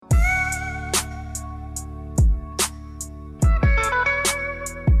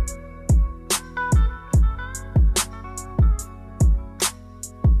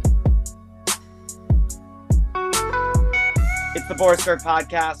Forrester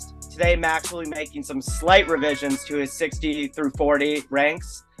podcast. Today, Max will be making some slight revisions to his 60 through 40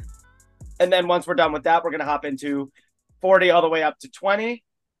 ranks. And then once we're done with that, we're going to hop into 40 all the way up to 20,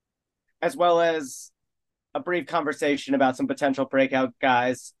 as well as a brief conversation about some potential breakout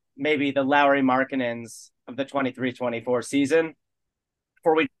guys, maybe the Lauri Markkanens of the 23-24 season.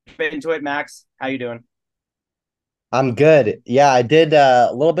 Before we get into it, Max, how you doing? I'm good. Yeah, I did a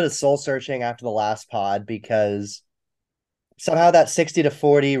little bit of soul searching after the last pod because somehow that 60 to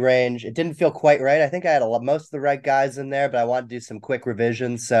 40 range, it didn't feel quite right. I think I had most of the right guys in there, but I wanted to do some quick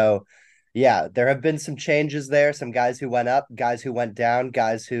revisions. So, yeah, there have been some changes there. Some guys who went up, guys who went down,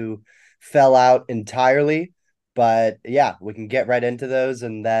 guys who fell out entirely. But yeah, we can get right into those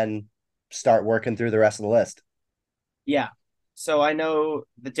and then start working through the rest of the list. Yeah. So I know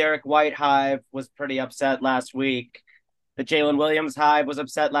the Derek White hive was pretty upset last week. The Jalen Williams hive was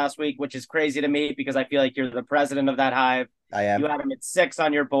upset last week, which is crazy to me because I feel like you're the president of that hive. I You am. had him at 6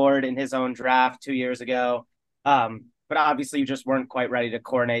 on your board in his own draft 2 years ago. But obviously you just weren't quite ready to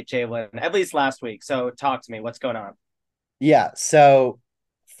coronate Jalen, at least last week. So talk to me. What's going on? Yeah, so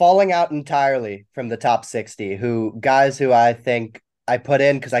falling out entirely from the top 60, who guys who I think I put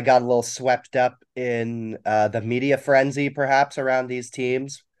in because I got a little swept up in the media frenzy perhaps around these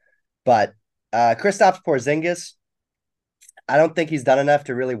teams. But Kristaps Porzingis, I don't think he's done enough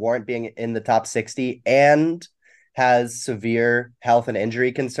to really warrant being in the top 60 and has severe health and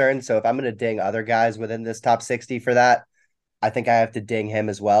injury concerns. So if I'm going to ding other guys within this top 60 for that, I think I have to ding him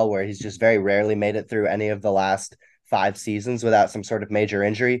as well, where he's just very rarely made it through any of the last 5 seasons without some sort of major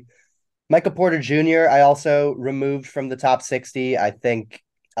injury. Michael Porter Jr., I also removed from the top 60. I think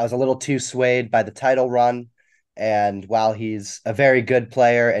I was a little too swayed by the title run. And while he's a very good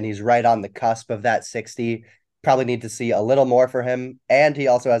player and he's right on the cusp of that 60, probably need to see a little more for him. And he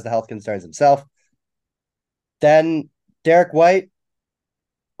also has the health concerns himself. Then Derek White,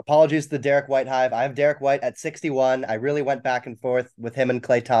 apologies to the Derek White hive. I have Derek White at 61. I really went back and forth with him and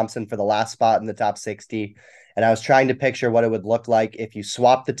Klay Thompson for the last spot in the top 60. And I was trying to picture what it would look like if you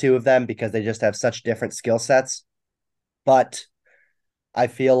swap the two of them because they just have such different skill sets. But I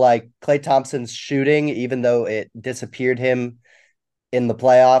feel like Klay Thompson's shooting, even though it disappeared him in the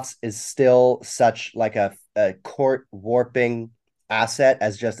playoffs, is still such like a court warping asset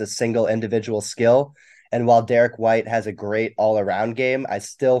as just a single individual skill. And while Derek White has a great all around game, I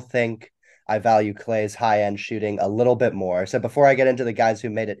still think I value Clay's high end shooting a little bit more. So before I get into the guys who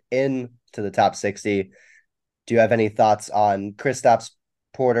made it into the top 60, do you have any thoughts on Kristaps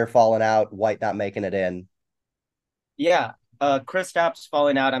Porter falling out, White not making it in? Yeah. Kristaps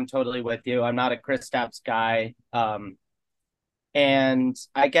falling out, I'm totally with you. I'm not a Kristaps guy. And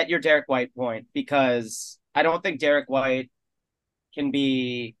I get your Derek White point because I don't think Derek White can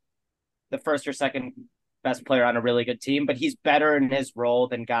be the first or second best player on a really good team, but he's better in his role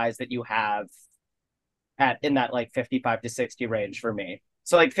than guys that you have at in that like 55 to 60 range for me.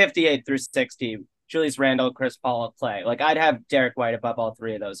 So like 58 through 60, Julius Randle, Chris Paul, Clay. Like I'd have Derek White above all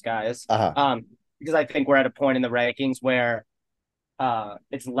three of those guys. Uh-huh. Because I think we're at a point in the rankings where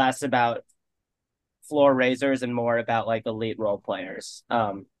it's less about floor raisers and more about like elite role players.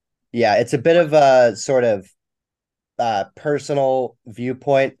 Yeah, it's a bit of a sort of personal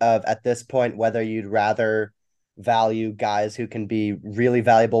viewpoint of at this point whether you'd rather value guys who can be really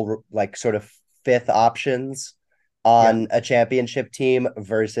valuable, like sort of fifth options Yeah. on a championship team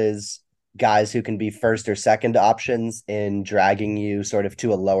versus guys who can be first or second options in dragging you sort of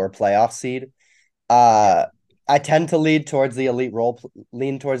to a lower playoff seed. Yeah. Uh, I tend to lean towards the elite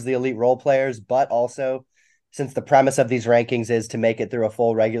role players, but also since the premise of these rankings is to make it through a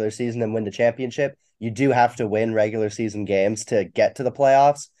full regular season and win the championship, you do have to win regular season games to get to the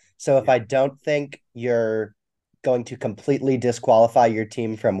playoffs. So if Yeah. I don't think you're going to completely disqualify your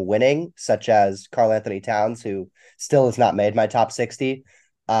team from winning, such as Karl Anthony Towns, who still has not made my top 60,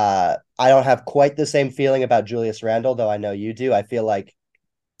 I don't have quite the same feeling about Julius Randle, though I know you do. I feel like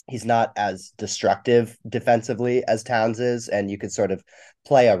he's not as destructive defensively as Towns is, and you could sort of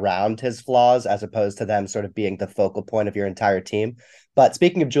play around his flaws as opposed to them sort of being the focal point of your entire team. But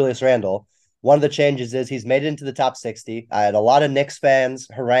speaking of Julius Randle, one of the changes is he's made it into the top 60. I had a lot of Knicks fans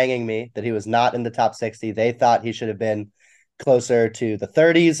haranguing me that he was not in the top 60. They thought he should have been closer to the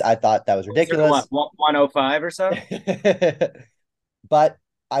 30s. I thought that was Closer to what, ridiculous. 105 or so? But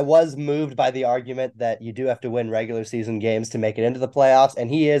I was moved by the argument that you do have to win regular season games to make it into the playoffs,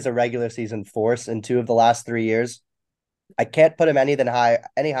 and he is a regular season force in 2 of the last 3 years. I can't put him any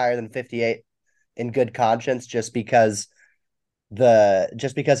higher than 58 in good conscience just because of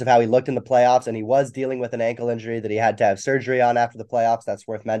how he looked in the playoffs, and he was dealing with an ankle injury that he had to have surgery on after the playoffs. That's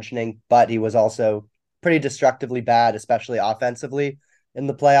worth mentioning, but he was also pretty destructively bad, especially offensively in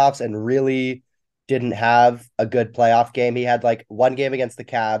the playoffs, and really didn't have a good playoff game. He had like one game against the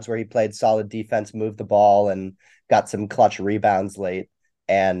Cavs where he played solid defense, moved the ball, and got some clutch rebounds late.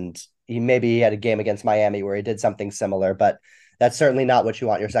 And he had a game against Miami where he did something similar, but that's certainly not what you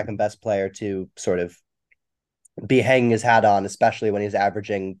want your second best player to sort of be hanging his hat on, especially when he's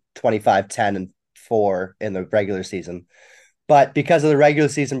averaging 25, 10, and 4 in the regular season. But because of the regular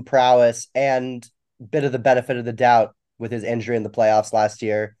season prowess and bit of the benefit of the doubt with his injury in the playoffs last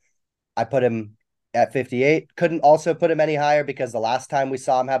year, I put him at 58. Couldn't also put him any higher because the last time we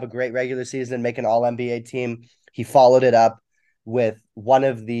saw him have a great regular season and make an all NBA team, he followed it up with one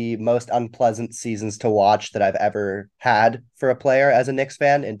of the most unpleasant seasons to watch that I've ever had for a player as a Knicks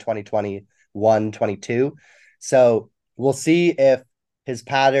fan in 2021, 22. So we'll see if his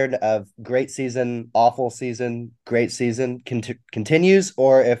pattern of great season, awful season, great season continues,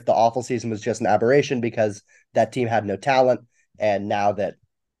 or if the awful season was just an aberration because that team had no talent. And now that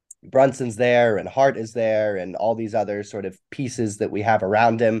Brunson's there and Hart is there and all these other sort of pieces that we have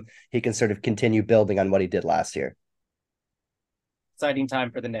around him, he can sort of continue building on what he did last year. Exciting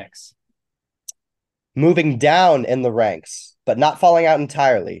time for the Knicks. Moving down in the ranks, but not falling out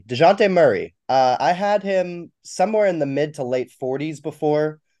entirely. DeJounte Murray. I had him somewhere in the mid to late 40s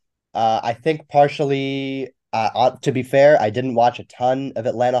before. I think partially, to be fair, I didn't watch a ton of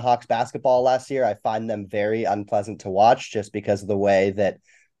Atlanta Hawks basketball last year. I find them very unpleasant to watch just because of the way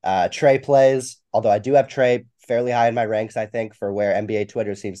that Trey plays. Although I do have Trey fairly high in my ranks, I think, for where NBA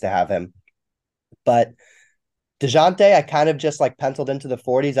Twitter seems to have him. But DeJounte, I kind of just like penciled into the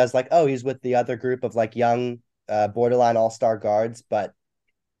 40s as like, oh, he's with the other group of like young borderline all-star guards. But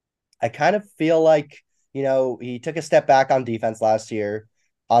I kind of feel like, he took a step back on defense last year.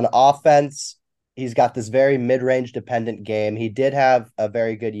 On offense, he's got this very mid-range dependent game. He did have a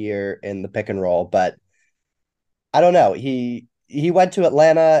very good year in the pick and roll, but I don't know. He went to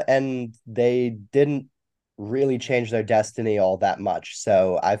Atlanta and they didn't really change their destiny all that much.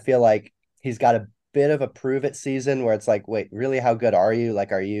 So I feel like he's got a bit of a prove it season where it's like, wait, really, how good are you?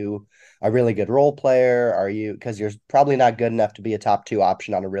 Like, are you a really good role player? Are you, because you're probably not good enough to be a top 2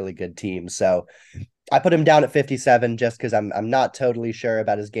 option on a really good team. So I put him down at 57 just because I'm not totally sure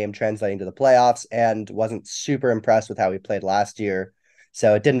about his game translating to the playoffs and wasn't super impressed with how he played last year.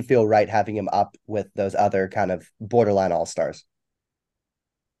 So it didn't feel right having him up with those other kind of borderline all-stars.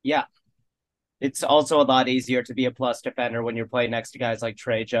 Yeah. It's also a lot easier to be a plus defender when you're playing next to guys like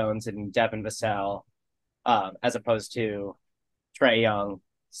Trey Jones and Devin Vassell, as opposed to Trey Young.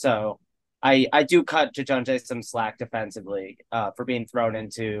 So I do cut DeJounte some slack defensively for being thrown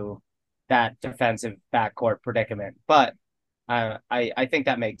into that defensive backcourt predicament. But I think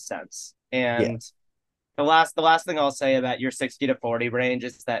that makes sense. Yeah. And the last thing I'll say about your 60 to 40 range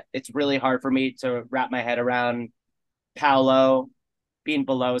is that it's really hard for me to wrap my head around Paolo being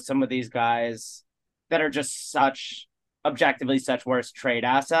below some of these guys that are just objectively such worse trade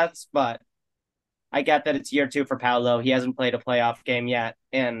assets. But I get that it's year 2 for Paolo. He hasn't played a playoff game yet.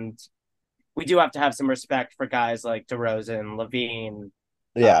 And we do have to have some respect for guys like DeRozan, Levine,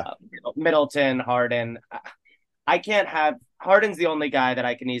 Yeah. Middleton, Harden. I can't have Harden's the only guy that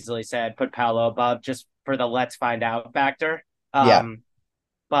I can easily say I'd put Paolo above just for the let's find out factor. Yeah.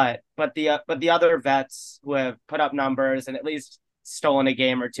 But the other vets who have put up numbers and at least stolen a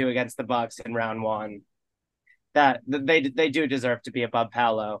game or two against the Bucks in round 1, that they do deserve to be above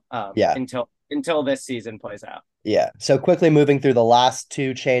Paolo Yeah. until this season plays out. Yeah. So quickly moving through the last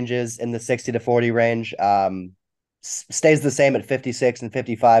 2 changes in the 60 to 40 range, stays the same at 56 and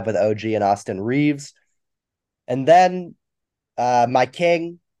 55 with OG and Austin Reeves. And then my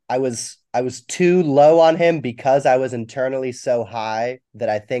king, I was too low on him because I was internally so high that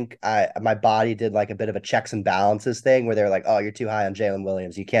I think my body did like a bit of a checks and balances thing where they're like, oh, you're too high on Jalen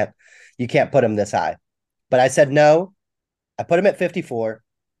Williams. You can't put him this high. But I said no. I put him at 54.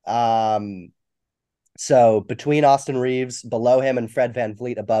 So between Austin Reeves below him and Fred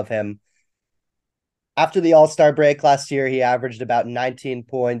VanVleet above him. After the All-Star break last year, he averaged about 19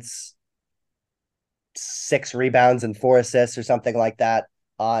 points, 6 rebounds, and 4 assists or something like that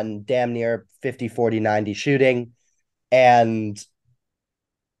on damn near 50, 40, 90 shooting. And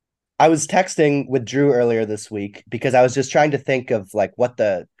I was texting with Drew earlier this week because I was just trying to think of like what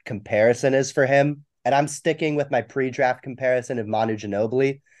the comparison is for him. And I'm sticking with my pre-draft comparison of Manu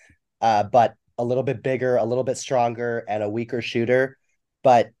Ginobili, but a little bit bigger, a little bit stronger, and a weaker shooter.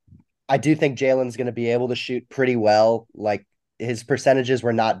 But I do think Jalen's going to be able to shoot pretty well. Like his percentages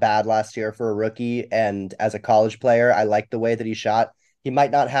were not bad last year for a rookie. And as a college player, I like the way that he shot. He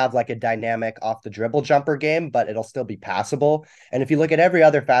might not have like a dynamic off the dribble jumper game, but it'll still be passable. And if you look at every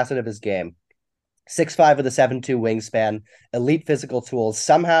other facet of his game, 6'5" with a 7'2" wingspan, elite physical tools.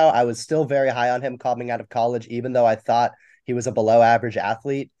 Somehow I was still very high on him coming out of college, even though I thought he was a below average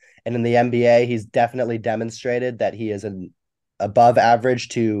athlete. And in the NBA, he's definitely demonstrated that he is an above average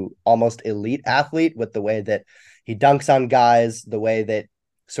to almost elite athlete with the way that he dunks on guys, the way that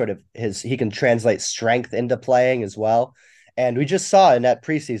sort of he can translate strength into playing as well. And we just saw in that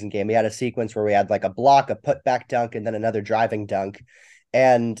preseason game, he had a sequence where we had like a block, a putback dunk, and then another driving dunk.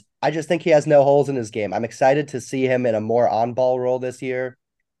 And I just think he has no holes in his game. I'm excited to see him in a more on ball role this year,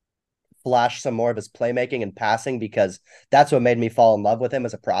 flash some more of his playmaking and passing, because that's what made me fall in love with him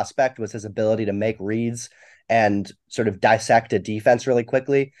as a prospect, was his ability to make reads and sort of dissect a defense really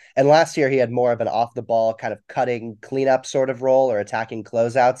quickly. And last year he had more of an off the ball kind of cutting cleanup sort of role or attacking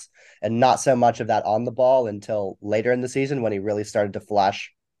closeouts, and not so much of that on the ball until later in the season when he really started to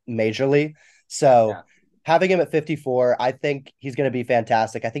flash majorly. So Yeah. having him at 54, I think he's going to be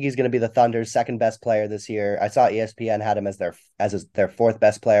fantastic. I think he's going to be the Thunder's second best player this year. I saw ESPN had him as their fourth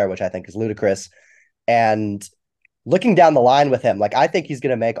best player, which I think is ludicrous. And looking down the line with him, like I think he's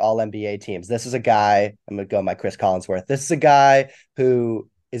going to make all NBA teams. This is a guy, I'm going to go my Chris Collinsworth. This is a guy who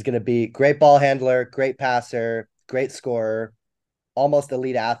is going to be great ball handler, great passer, great scorer, almost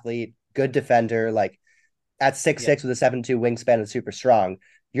elite athlete, good defender, like at 6'6" Yeah. with a 7'2" wingspan and super strong.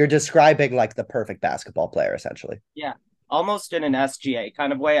 You're describing like the perfect basketball player, essentially. Yeah. Almost in an SGA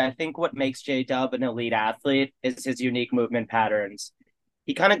kind of way. I think what makes J Dub an elite athlete is his unique movement patterns.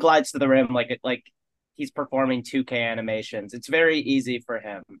 He kind of glides to the rim like he's performing 2K animations. It's very easy for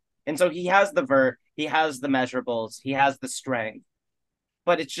him. And so he has the vert, he has the measurables, he has the strength.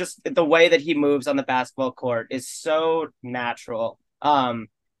 But it's just the way that he moves on the basketball court is so natural and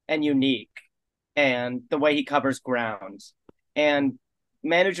unique, and the way he covers ground. And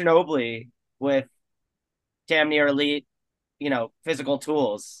Manu Ginobili with damn near elite, physical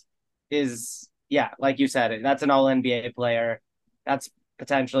tools is, yeah, like you said, that's an all NBA player. That's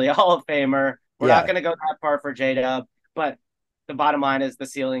potentially a Hall of Famer. We're not Yeah. going to go that far for J Dub, but the bottom line is the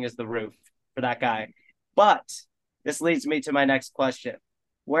ceiling is the roof for that guy. But this leads me to my next question.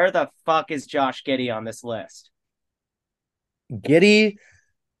 Where the fuck is Josh Giddey on this list? Giddy,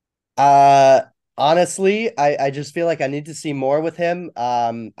 uh honestly, I just feel like I need to see more with him.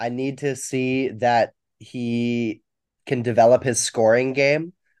 I need to see that he can develop his scoring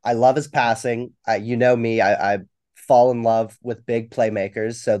game. I love his passing. You know me, I fall in love with big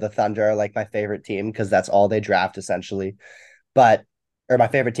playmakers. So the Thunder are like my favorite team because that's all they draft essentially. But or my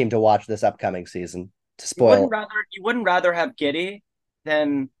favorite team to watch this upcoming season. To spoil, You wouldn't rather have Giddey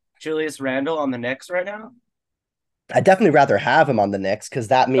than Julius Randle on the Knicks right now? I'd definitely rather have him on the Knicks because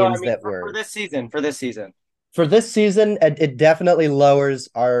that No, I means mean that for we're this season, for this season. for this season, it definitely lowers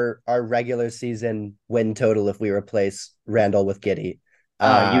our regular season win total if we replace Randall with Giddy. You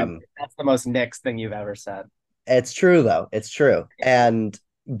Um, That's the most Knicks thing you've ever said. it's true though. It's true. And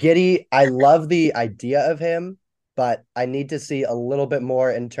Giddy, I love the idea of him, but I need to see a little bit more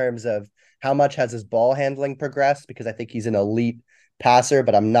in terms of how much has his ball handling progressed, because I think he's an elite passer,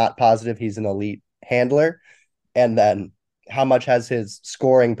 but I'm not positive he's an elite handler. And then how much has his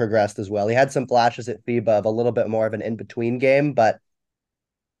scoring progressed as well? He had some flashes at FIBA of a little bit more of an in between game, but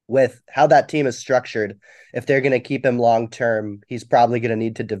with how that team is structured, if they're going to keep him long term, he's probably going to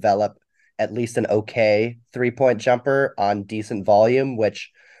need to develop at least an okay 3-point jumper on decent volume,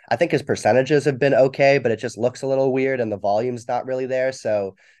 which I think his percentages have been okay, but it just looks a little weird and the volume's not really there.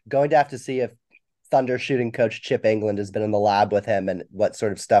 So going to have to see if Thunder shooting coach Chip England has been in the lab with him and what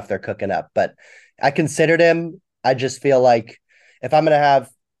sort of stuff they're cooking up. But I considered him. I just feel like if I'm gonna have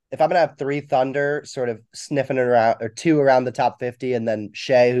if I'm gonna have three Thunder sort of sniffing around, or two around the top 50, and then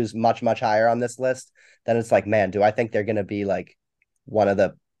Shea, who's much, much higher on this list, then it's like, man, do I think they're gonna be like one of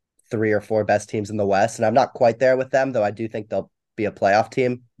the three or four best teams in the West? And I'm not quite there with them, though I do think they'll be a playoff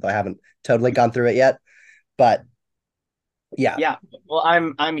team, though I haven't totally gone through it yet. But yeah, Yeah. Well,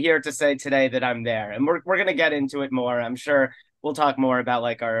 I'm here to say today that I'm there, and we're gonna get into it more. I'm sure we'll talk more about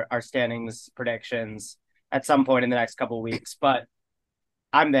like our standings predictions at some point in the next couple of weeks. But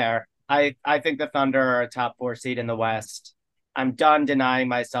I'm there. I think the Thunder are a top four seed in the West. I'm done denying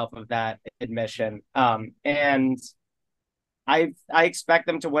myself of that admission. And I expect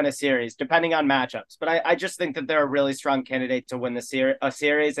them to win a series, depending on matchups. But I just think that they're a really strong candidate to win a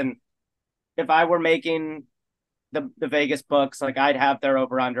series. And if I were making the Vegas books, like I'd have their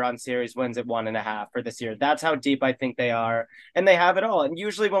over under on series wins at 1.5 for this year. That's how deep I think they are, and they have it all. And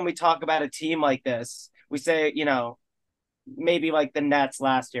usually when we talk about a team like this, we say, maybe like the Nets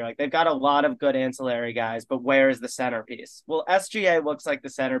last year, like they've got a lot of good ancillary guys, but where is the centerpiece? Well, SGA looks like the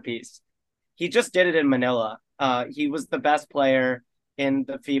centerpiece. He just did it in Manila. He was the best player in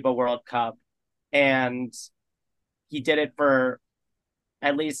the FIBA World Cup. and he did it for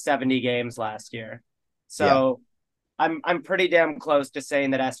at least 70 games last year. Yeah. So I'm pretty damn close to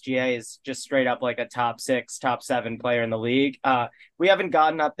saying that SGA is just straight up like a top 6, top 7 player in the league. We haven't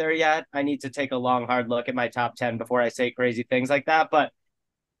gotten up there yet. I need to take a long, hard look at my top 10 before I say crazy things like that. But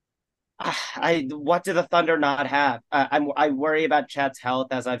I what do the Thunder not have? I worry about Chet's health,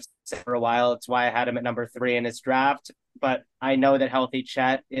 as I've said for a while. It's why I had him at number 3 in his draft. But I know that healthy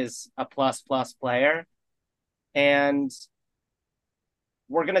Chet is a plus plus player, and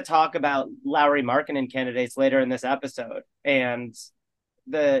we're going to talk about Lauri Markkanen candidates later in this episode, and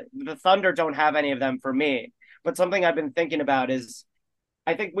the Thunder don't have any of them for me. But something I've been thinking about is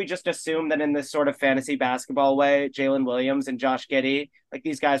I think we just assume that in this sort of fantasy basketball way, Jalen Williams and Josh Giddey, like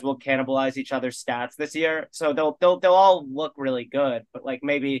these guys will cannibalize each other's stats this year. So they'll all look really good, but like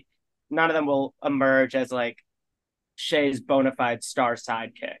maybe none of them will emerge as like Shea's bona fide star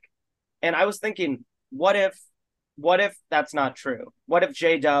sidekick. And I was thinking, what if that's not true? What if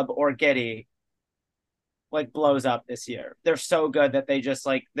J Dub or Giddey like blows up this year? They're so good that they just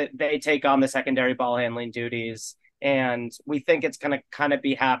like that they take on the secondary ball handling duties, and we think it's gonna kind of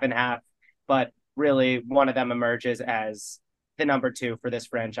be half and half, but really one of them emerges as the number 2 for this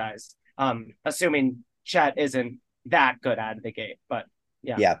franchise. Assuming Chet isn't that good out of the gate, but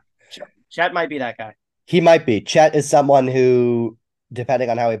yeah, Yeah. Chet might be that guy. He might be. Chet is someone who, depending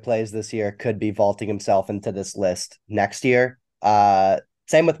on how he plays this year, could be vaulting himself into this list next year.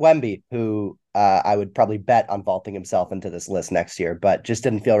 Same with Wemby, who I would probably bet on vaulting himself into this list next year, but just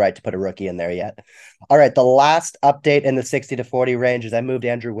didn't feel right to put a rookie in there yet. All right, the last update in the 60 to 40 range is I moved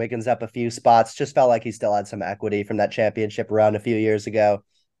Andrew Wiggins up a few spots. Just felt like he still had some equity from that championship run a few years ago.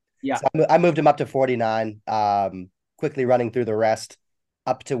 Yeah. So I moved him up to 49, quickly running through the rest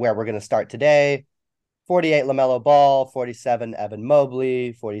up to where we're going to start today. 48 LaMelo Ball, 47 Evan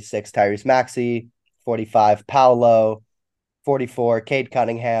Mobley, 46 Tyrese Maxey, 45 Paolo, 44 Cade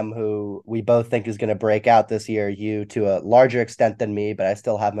Cunningham, who we both think is going to break out this year, you to a larger extent than me, but I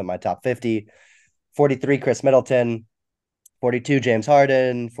still have him in my top 50. 43 Chris Middleton, 42 James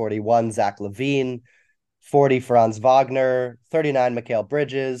Harden, 41 Zach LaVine, 40 Franz Wagner, 39 Mikal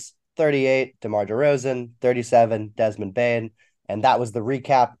Bridges, 38 DeMar DeRozan, 37 Desmond Bane. And that was the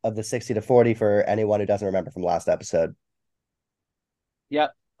recap of the 60 to 40 for anyone who doesn't remember from last episode.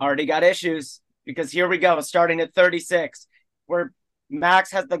 Yep. Already got issues because here we go, starting at 36, where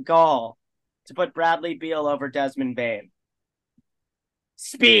Max has the gall to put Bradley Beal over Desmond Bane.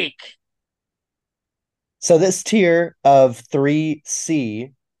 Speak. So this tier of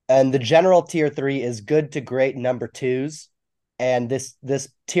 3C, and the general tier 3 is good to great number 2s. And this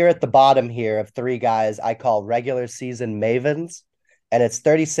tier at the bottom here of 3 guys I call regular season mavens. And it's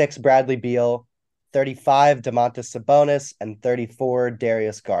 36 Bradley Beal, 35 Domantas Sabonis, and 34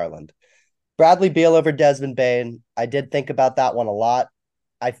 Darius Garland. Bradley Beal over Desmond Bane. I did think about that one a lot.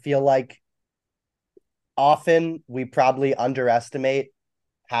 I feel like often we probably underestimate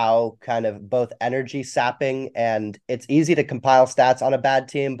how kind of both energy sapping, and it's easy to compile stats on a bad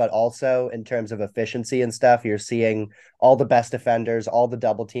team, but also in terms of efficiency and stuff, you're seeing all the best defenders, all the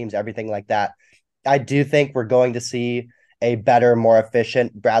double teams, everything like that. I do think we're going to see a better, more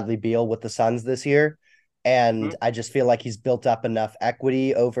efficient Bradley Beal with the Suns this year. And I just feel like he's built up enough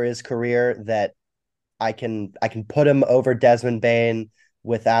equity over his career that I can put him over Desmond Bane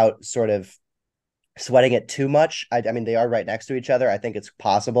without sort of sweating it too much. I mean, they are right next to each other. I think it's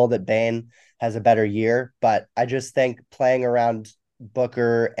possible that Bane has a better year, but I just think playing around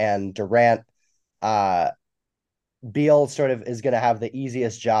Booker and Durant, Beal sort of is going to have the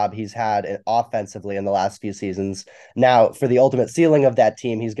easiest job he's had offensively in the last few seasons. Now, for the ultimate ceiling of that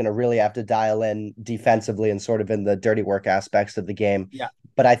team, he's going to really have to dial in defensively and sort of in the dirty work aspects of the game. Yeah.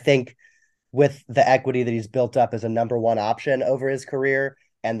 But I think with the equity that he's built up as a number 1 option over his career,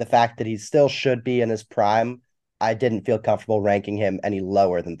 and the fact that he still should be in his prime, I didn't feel comfortable ranking him any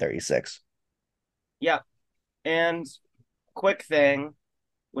lower than 36. Yeah. And quick thing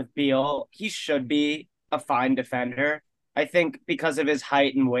with Beal, he should be a fine defender. I think because of his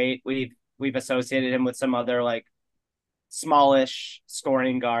height and weight, we've associated him with some other like smallish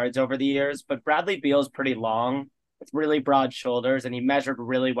scoring guards over the years, but Bradley Beal's pretty long with really broad shoulders, and he measured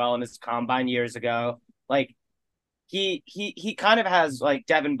really well in his combine years ago. Like he kind of has like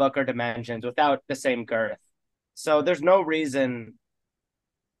Devin Booker dimensions without the same girth. So there's no reason,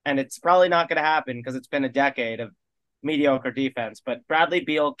 and it's probably not going to happen because it's been a decade of mediocre defense, but Bradley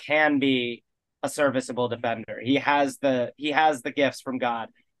Beal can be a serviceable defender. He has the gifts from God.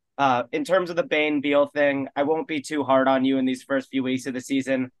 In terms of the Bane Beal thing, I won't be too hard on you in these first few weeks of the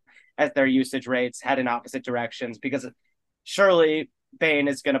season as their usage rates head in opposite directions, because surely Bane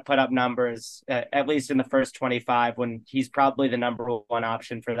is going to put up numbers at least in the first 25 when he's probably the number one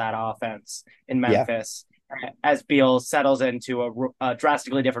option for that offense in Yeah. Memphis as Beal settles into a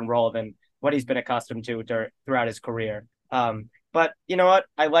drastically different role than what he's been accustomed to throughout his career. But you know what?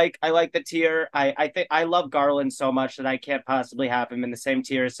 I like the tier. I think I love Garland so much that I can't possibly have him in the same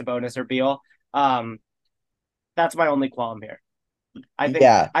tier as Sabonis or Beal. Um, that's my only qualm here. I think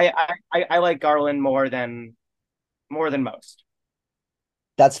Yeah, I like Garland more than most.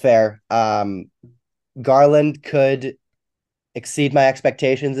 that's fair. Garland could exceed my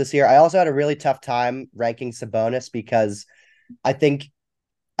expectations this year. I also had a really tough time ranking Sabonis because I think,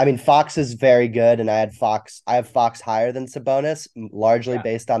 I mean, Fox is very good, and I have Fox higher than Sabonis, largely Yeah,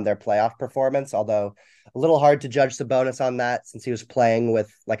 based on their playoff performance. Although a little hard to judge Sabonis on that since he was playing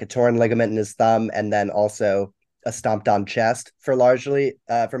with like a torn ligament in his thumb and then also a stomped on chest for largely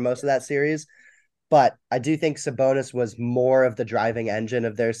for most of that series. But I do think Sabonis was more of the driving engine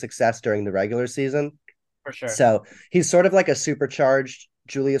of their success during the regular season. for sure. So he's sort of like a supercharged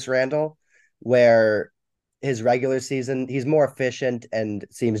Julius Randle, where his regular season, he's more efficient and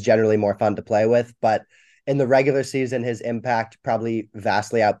seems generally more fun to play with. But in the regular season, his impact probably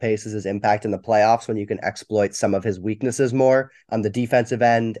vastly outpaces his impact in the playoffs when you can exploit some of his weaknesses more on the defensive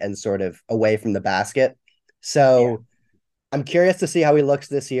end and sort of away from the basket. Yeah, So I'm curious to see how he looks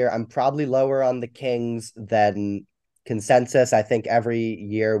this year. I'm probably lower on the Kings than consensus. I think every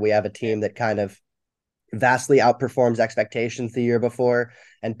year we have a yeah. team that kind of vastly outperforms expectations the year before,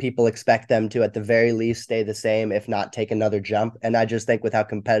 and people expect them to, at the very least, stay the same, if not take another jump. And I just think with how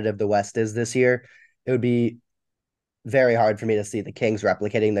competitive the West is this year, it would be very hard for me to see the Kings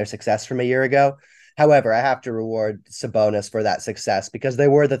replicating their success from a year ago. However, I have to reward Sabonis for that success because they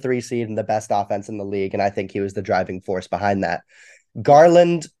were the 3 seed and the best offense in the league. And I think he was the driving force behind that. Yeah.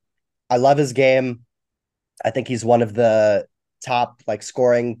 Garland, I love his game. I think he's one of the top like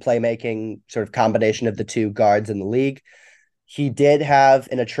scoring, playmaking sort of combination of the two guards in the league. He did have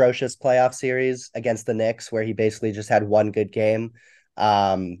an atrocious playoff series against the Knicks where he basically just had one good game.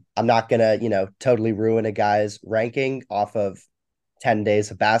 I'm not gonna, totally ruin a guy's ranking off of 10 days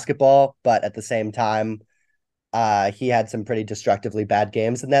of basketball, but at the same time, he had some pretty destructively bad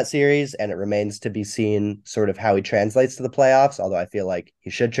games in that series, and it remains to be seen sort of how he translates to the playoffs, although I feel like he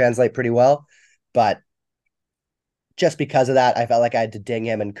should translate pretty well. But just because of that, I felt like I had to ding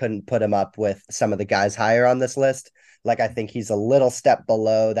him and couldn't put him up with some of the guys higher on this list. Like, I think he's a little step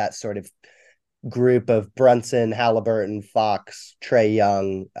below that sort of group of Brunson, Halliburton, Fox, Trey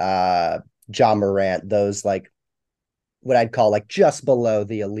Young, John Morant, those like what I'd call like just below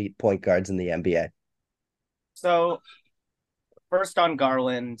the elite point guards in the NBA. So first on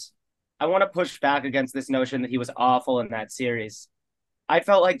Garland, I want to push back against this notion that he was awful in that series. I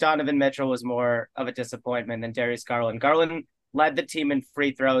felt like Donovan Mitchell was more of a disappointment than Darius Garland. Garland led the team in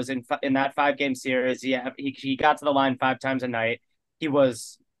free throws in that 5 game series. Yeah, he got to the line 5 times a night. He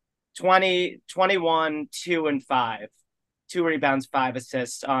was 20, 21, 2 and 5. 2 rebounds, 5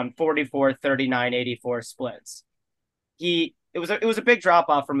 assists on 44, 39, 84 splits. It was a big drop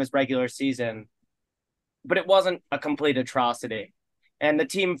off from his regular season, but it wasn't a complete atrocity. And the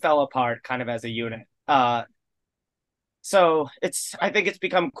team fell apart kind of as a unit. So I think it's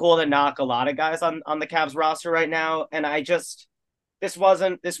become cool to knock a lot of guys on the Cavs roster right now. And this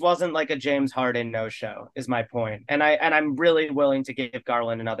wasn't like a James Harden no show is my point. And I'm really willing to give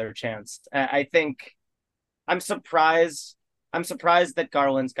Garland another chance. I think I'm surprised. I'm surprised that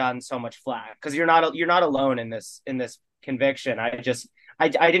Garland's gotten so much flack because you're not alone in this conviction. I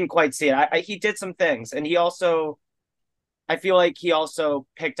didn't quite see it. He did some things, and I feel like he also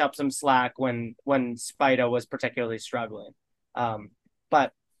picked up some slack when Spida was particularly struggling.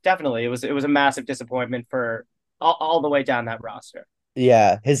 But definitely, it was a massive disappointment for all the way down that roster.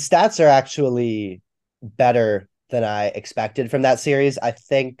 Yeah, his stats are actually better than I expected from that series. I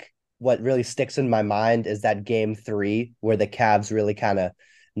think what really sticks in my mind is that game 3 where the Cavs really kind of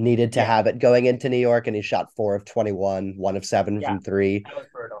needed to Yeah, have it going into New York, and he shot 4 of 21, 1 of 7 yeah, from three. that was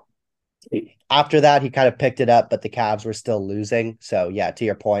brutal. After that, he kind of picked it up, but the Cavs were still losing. So yeah, to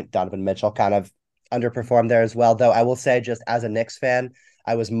your point, Donovan Mitchell kind of underperformed there as well. Though I will say, just as a Knicks fan,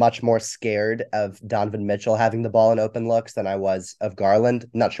 I was much more scared of Donovan Mitchell having the ball in open looks than I was of Garland.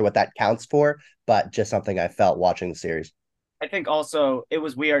 Not sure what that counts for, but just something I felt watching the series. I think also it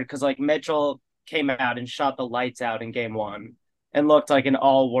was weird because like Mitchell came out and shot the lights out in game 1 and looked like an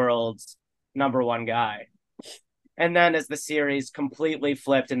all world number one guy. And then as the series completely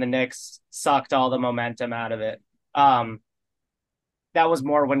flipped and the Knicks sucked all the momentum out of it, um, that was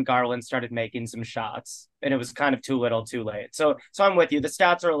more when Garland started making some shots, and it was kind of too little, too late. So I'm with you. The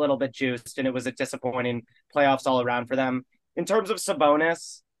stats are a little bit juiced, and it was a disappointing playoffs all around for them. In terms of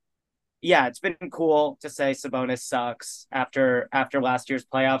Sabonis, yeah, it's been cool to say Sabonis sucks after last year's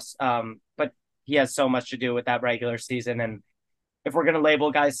playoffs. But he has so much to do with that regular season. And if we're gonna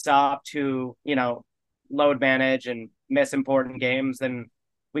label guys stopped who, load manage and miss important games, then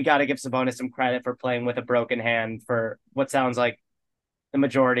we got to give Sabonis some credit for playing with a broken hand for what sounds like the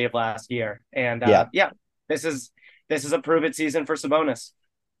majority of last year. And Yeah. yeah, this is this is a prove it season for Sabonis.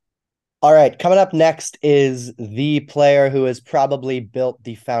 All right, coming up next is the player who has probably built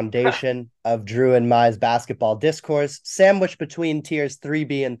the foundation of Drew and Mai's basketball discourse. Sandwiched between tiers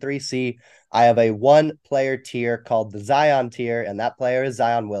 3B and 3C, I have a one player tier called the Zion tier, and that player is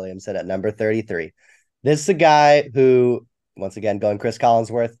Zion Williamson at number 33. This is a guy who, once again, going Chris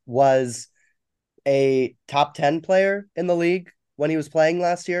Collinsworth, was a top 10 player in the league when he was playing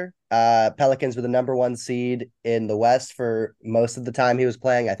last year. Pelicans were the number one seed in the West for most of the time he was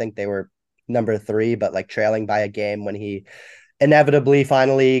playing. I think they were number three, but like trailing by a game when he inevitably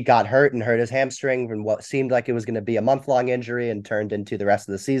finally got hurt and hurt his hamstring and what seemed like it was going to be a month-long injury and turned into the rest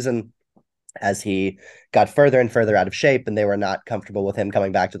of the season as he got further and further out of shape and they were not comfortable with him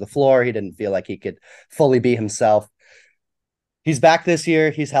coming back to the floor. He didn't feel like he could fully be himself. He's back this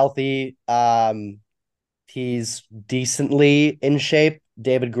year. He's healthy. He's decently in shape.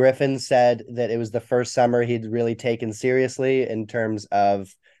 David Griffin said that it was the first summer he'd really taken seriously in terms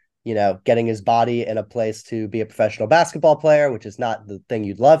of, getting his body in a place to be a professional basketball player, which is not the thing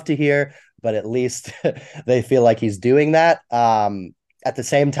you'd love to hear, but at least they feel like he's doing that. At the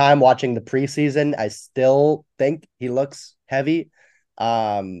same time, watching the preseason, I still think he looks heavy.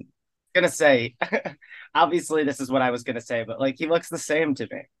 Um, Gonna say, obviously, this is what I was gonna say, but like he looks the same to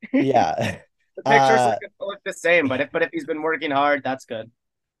me. yeah. The pictures Uh, look the same, but if he's been working hard, that's good.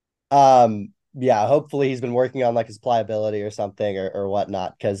 yeah, hopefully he's been working on like his pliability or something or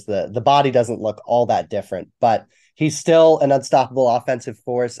whatnot, because the body doesn't look all that different, but he's still an unstoppable offensive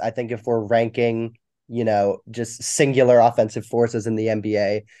force. I think if we're ranking, just singular offensive forces in the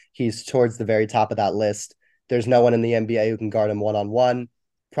NBA, he's towards the very top of that list. There's no one in the NBA who can guard him one-on-one.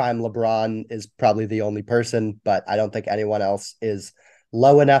 Prime LeBron is probably the only person, but I don't think anyone else is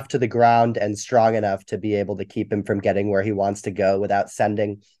low enough to the ground and strong enough to be able to keep him from getting where he wants to go without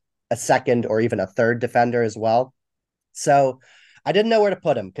sending a second or even a third defender as well. So I didn't know where to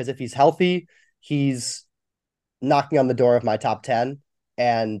put him because if he's healthy, he's knocking on the door of my top 10.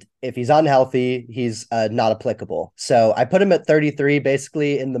 And if he's unhealthy, he's not applicable. So I put him at 33,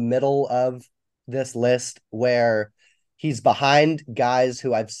 basically in the middle of this list where he's behind guys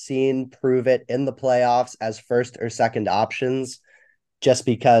who I've seen prove it in the playoffs as first or second options, just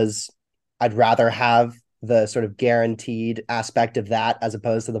because I'd rather have the sort of guaranteed aspect of that as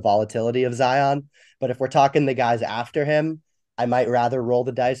opposed to the volatility of Zion. But if we're talking the guys after him, I might rather roll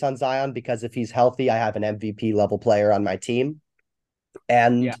the dice on Zion because if he's healthy, I have an MVP level player on my team. Yeah.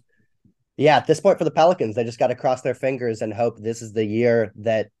 And yeah, at this point for the Pelicans, they just got to cross their fingers and hope this is the year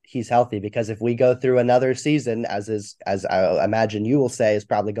that he's healthy. Because if we go through another season, as I imagine you will say is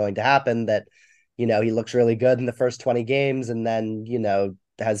probably going to happen, that he looks really good in the first 20 games and then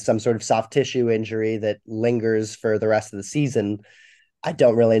has some sort of soft tissue injury that lingers for the rest of the season. I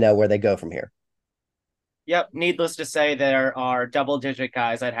don't really know where they go from here. Yep. Needless to say, there are double digit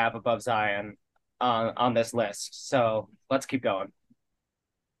guys I'd have above Zion on this list. So let's keep going.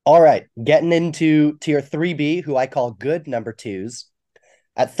 All right, getting into tier 3B, who I call good number twos.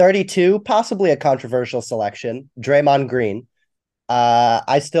 At 32, possibly a controversial selection, Draymond Green.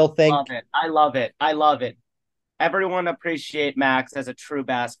 I still Love think it. I love it. I love it. Everyone appreciate Max as a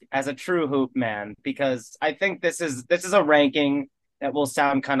true hoop man, because I think this is a ranking that will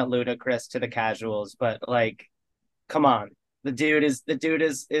sound kind of ludicrous to the casuals, but like, come on. The dude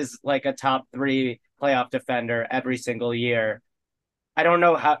is like a top 3 playoff defender every single year. I don't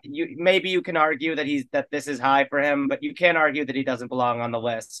know how you can argue that this is high for him, but you can't argue that he doesn't belong on the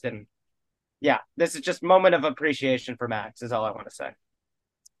list. And yeah, this is just moment of appreciation for Max is all I want to say.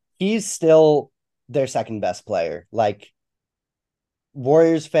 he's still their second best player. Like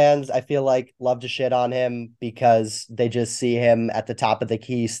Warriors fans, I feel like love to shit on him because they just see him at the top of the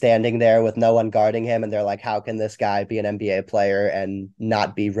key standing there with no one guarding him. And they're like, how can this guy be an NBA player and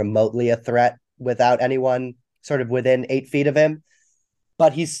not be remotely a threat without anyone sort of within 8 feet of him?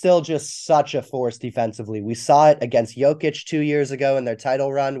 But he's still just such a force defensively. We saw it against Jokic 2 years ago in their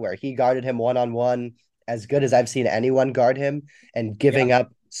title run where he guarded him one-on-one as good as I've seen anyone guard him and Yeah. giving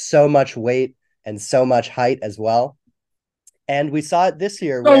up so much weight and so much height as well. And we saw it this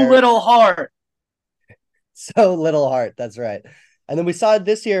year So where little heart. so little heart. That's right. And then we saw it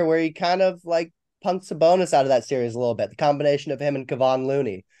this year where he kind of like punked Sabonis out of that series a little bit, the combination of him and Kevon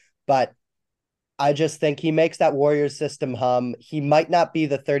Looney. But I just think he makes that Warriors system hum. He might not be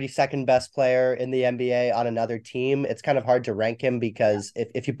the 32nd best player in the NBA on another team. It's kind of hard to rank him because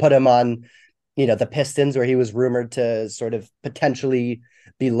if you put him on, the Pistons, where he was rumored to sort of potentially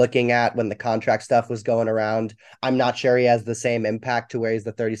be looking at when the contract stuff was going around, I'm not sure he has the same impact to where he's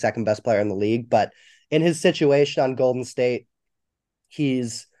the 32nd best player in the league. But in his situation on Golden State,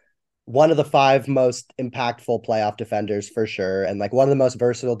 he's one of the five most impactful playoff defenders for sure, and like one of the most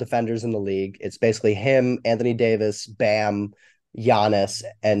versatile defenders in the league. It's basically him, Anthony Davis, Bam, Giannis,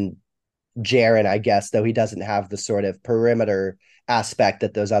 and Jaren, I guess, though he doesn't have the sort of perimeter aspect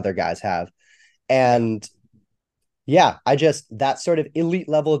that those other guys have. Yeah. And yeah, I just that sort of elite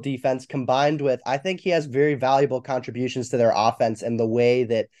level of defense combined with I think he has very valuable contributions to their offense and the way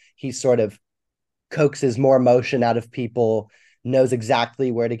that he sort of coaxes more motion out of people, knows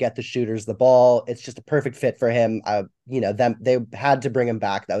exactly where to get the shooters the ball. It's just a perfect fit for him. Them they had to bring him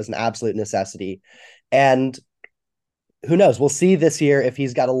back. That was an absolute necessity. And who knows? We'll see this year if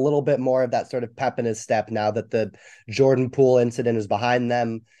he's got a little bit more of that sort of pep in his step now that the Jordan Poole incident is behind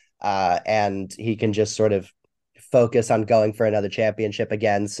them, and he can just sort of focus on going for another championship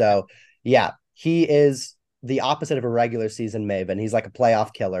again. So, yeah, he is the opposite of a regular season maven. He's like a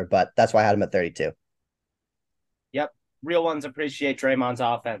playoff killer, but that's why I had him at 32. Yep. Real ones appreciate Draymond's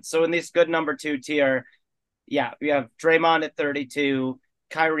offense. So in this good number two tier, yeah, we have Draymond at 32,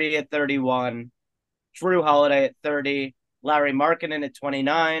 Kyrie at 31, Drew Holiday at 30, Lauri Markkanen at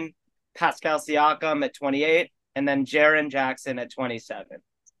 29, Pascal Siakam at 28, and then Jaren Jackson at 27.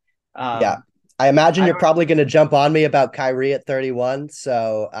 Yeah. Um, I imagine I you're don't. probably going to jump on me about Kyrie at 31.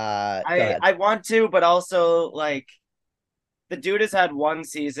 So go I ahead. I want to, but also like the dude has had one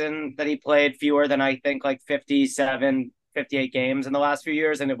season that he played fewer than I think like 57, 58 games in the last few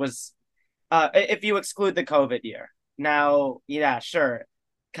years, and it was if you exclude the COVID year. Now, yeah, sure,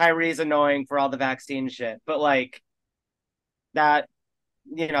 Kyrie's annoying for all the vaccine shit, but like that,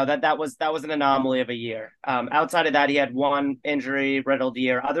 that was an anomaly of a year. Outside of that, he had one injury riddled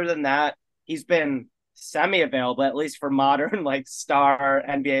year. Other than that, he's been semi available, at least for modern like star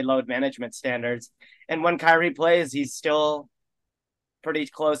NBA load management standards. And when Kyrie plays, he's still pretty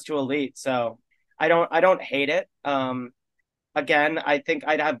close to elite. So I don't hate it. Again, I think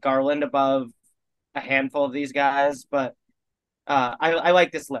I'd have Garland above a handful of these guys, but I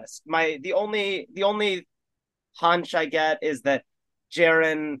like this list. The only hunch I get is that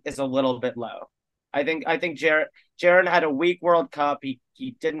Jaren is a little bit low. I think Jaren had a weak World Cup. He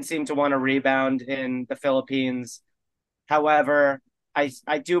didn't seem to want to rebound in the Philippines. However, I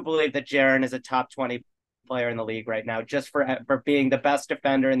do believe that Jaren is a top 20 player in the league right now, just for being the best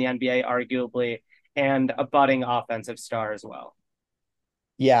defender in the NBA, arguably, and a budding offensive star as well.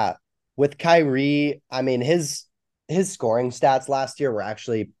 Yeah. With Kyrie, I mean his scoring stats last year were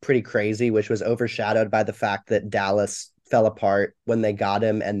actually pretty crazy, which was overshadowed by the fact that Dallas fell apart when they got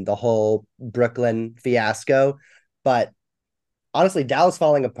him and the whole Brooklyn fiasco. But honestly, Dallas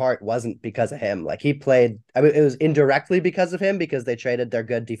falling apart wasn't because of him. Like he played, I mean, it was indirectly because of him because they traded their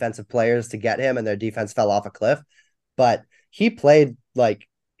good defensive players to get him and their defense fell off a cliff. But he played like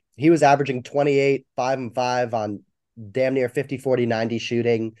he was averaging 28, 5 and 5 on damn near 50, 40, 90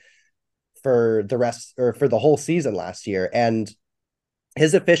 shooting for the rest or for the whole season last year. And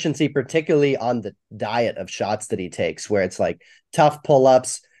his efficiency, particularly on the diet of shots that he takes, where it's like tough pull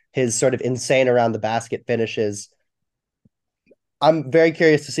ups, his sort of insane around the basket finishes. I'm very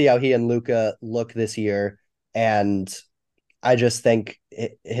curious to see how he and Luka look this year. And I just think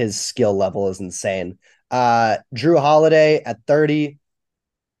his skill level is insane. Drew Holiday at 30.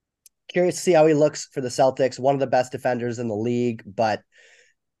 Curious to see how he looks for the Celtics. One of the best defenders in the league, but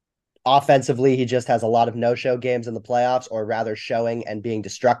offensively, he just has a lot of no-show games in the playoffs, or rather showing and being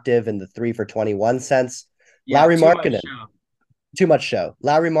destructive in the 3 for 21 sense. Yeah, Lauri too much Markkanen, show. too much show.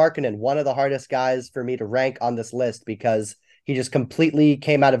 Lauri Markkanen, one of the hardest guys for me to rank on this list because he just completely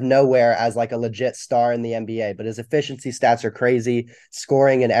came out of nowhere as like a legit star in the NBA. But his efficiency stats are crazy,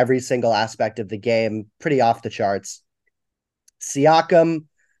 scoring in every single aspect of the game, pretty off the charts. Siakam,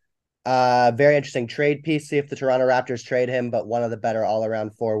 very interesting trade piece. See if the Toronto Raptors trade him, but one of the better all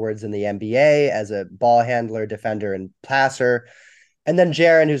around forwards in the NBA as a ball handler, defender, and passer. And then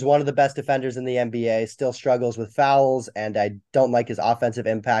Jaren, who's one of the best defenders in the NBA, still struggles with fouls, and I don't like his offensive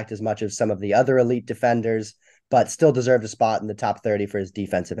impact as much as some of the other elite defenders, but still deserved a spot in the top 30 for his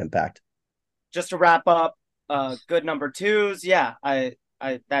defensive impact. Just to wrap up, good number twos. Yeah, I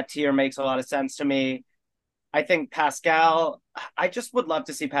that tier makes a lot of sense to me. I think Pascal. I just would love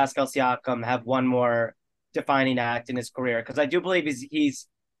to see Pascal Siakam have one more defining act in his career because I do believe he's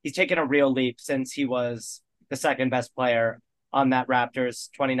taken a real leap since he was the second best player on that Raptors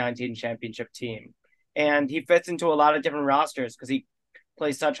 2019 championship team. And he fits into a lot of different rosters because he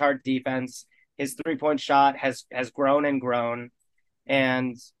plays such hard defense. His 3-point shot has grown and grown,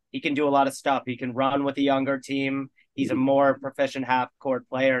 and he can do a lot of stuff. He can run with a younger team. He's a more proficient half court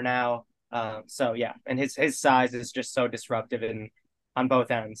player now. So yeah, and his size is just so disruptive in on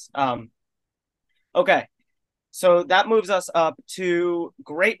both ends. Okay, so that moves us up to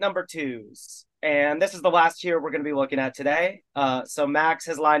great number twos. And this is the last tier we're going to be looking at today. So Max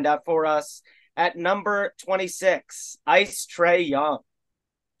has lined up for us at number 26, Ice Trae Young.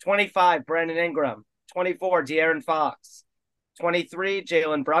 25, Brandon Ingram. 24, De'Aaron Fox. 23,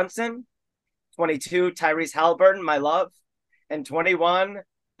 Jalen Brunson. 22, Tyrese Halliburton, my love. And 21,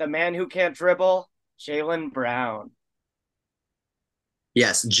 the man who can't dribble, Jaylen Brown.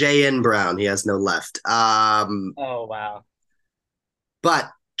 Yes, J.N. Brown. He has no left. Oh, wow. But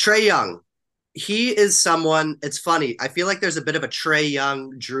Trae Young, he is someone. It's funny. I feel like there's a bit of a Trae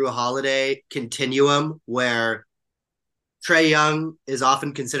Young, Drew Holiday continuum where Trae Young is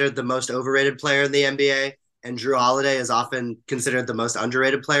often considered the most overrated player in the NBA, and Drew Holiday is often considered the most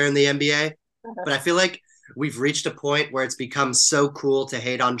underrated player in the NBA. But I feel like we've reached a point where it's become so cool to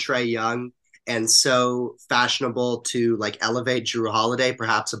hate on Trae Young and so fashionable to like elevate Drew Holiday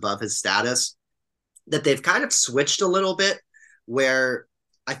perhaps above his status that they've kind of switched a little bit where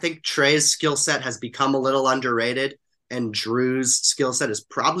I think Trae's skill set has become a little underrated and Drew's skill set has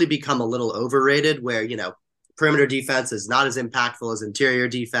probably become a little overrated where, you know, perimeter defense is not as impactful as interior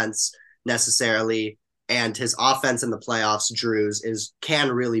defense necessarily. And his offense in the playoffs, Drew's,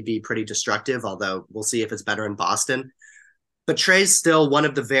 can really be pretty destructive, although we'll see if it's better in Boston. But Trae's still one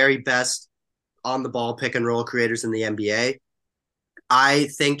of the very best on the ball pick and roll creators in the NBA. I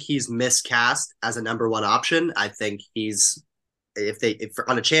think he's miscast as a number one option. I think he's if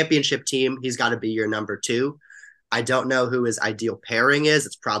on a championship team, he's got to be your number two. I don't know who his ideal pairing is.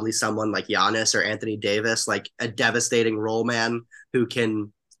 It's probably someone like Giannis or Anthony Davis, like a devastating role man who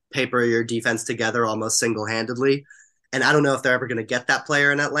can paper your defense together almost single-handedly. And I don't know if they're ever going to get that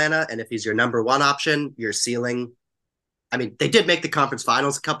player in Atlanta. And if he's your number one option, your ceiling. I mean, they did make the conference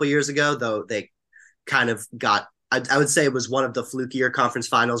finals a couple years ago, though they kind of got, I would say it was one of the flukier conference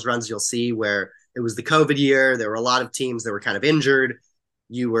finals runs you'll see where it was the COVID year. There were a lot of teams that were kind of injured.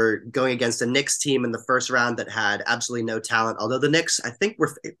 You were going against a Knicks team in the first round that had absolutely no talent. Although the Knicks, I think,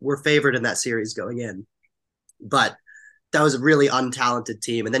 were favored in that series going in. But that was a really untalented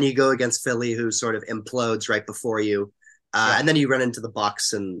team. And then you go against Philly, who sort of implodes right before you. And then you run into the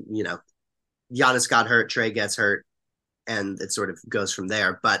Bucks and, you know, Giannis got hurt, Trae gets hurt, and it sort of goes from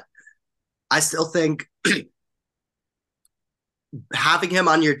there. But I still think having him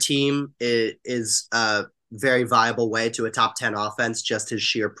on your team is a very viable way to a top 10 offense, just his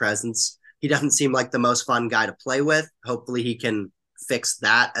sheer presence. He doesn't seem like the most fun guy to play with. Hopefully he can fix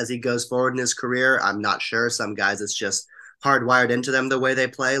that as he goes forward in his career. I'm not sure. Some guys, it's just hardwired into them the way they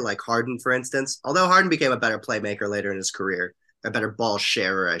play, like Harden, for instance. Although Harden became a better playmaker later in his career, a better ball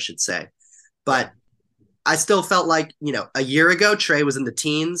sharer, I should say. But I still felt like, you know, a year ago, Trae was in the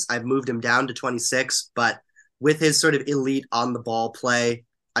teens. I've moved him down to 26, but with his sort of elite on the ball play,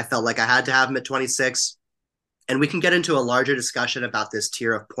 I felt like I had to have him at 26. And we can get into a larger discussion about this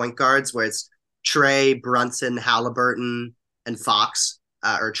tier of point guards where it's Trae, Brunson, Halliburton, and Fox,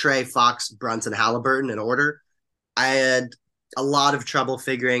 or Trae, Fox, Brunson, Halliburton in order. I had a lot of trouble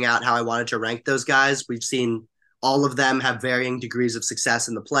figuring out how I wanted to rank those guys. We've seen all of them have varying degrees of success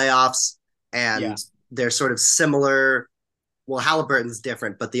in the playoffs, and they're sort of similar. Well, Halliburton's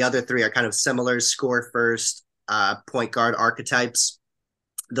different, but the other three are kind of similar score first point guard archetypes,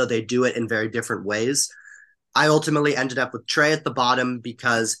 though they do it in very different ways. I ultimately ended up with Trae at the bottom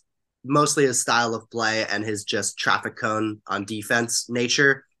because mostly his style of play and his just traffic cone on defense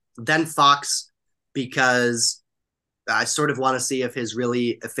nature. Then Fox, because I sort of want to see if his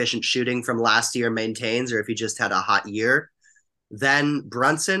really efficient shooting from last year maintains or if he just had a hot year. Then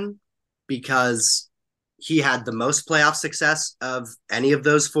Brunson, because he had the most playoff success of any of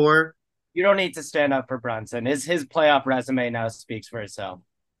those four. You don't need to stand up for Brunson. His playoff resume now speaks for itself.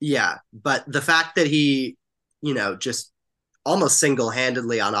 Yeah, but the fact that he, you know, just almost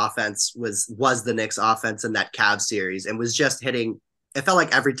single-handedly on offense was the Knicks offense in that Cavs series and was just hitting. It felt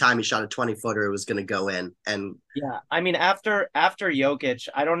like every time he shot a 20-footer, it was going to go in. And yeah, I mean, after Jokic,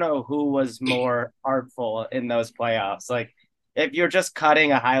 I don't know who was more artful in those playoffs. Like, if you're just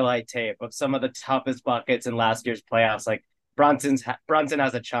cutting a highlight tape of some of the toughest buckets in last year's playoffs, like Brunson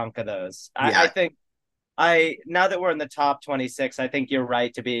has a chunk of those. I think now that we're in the top 26, I think you're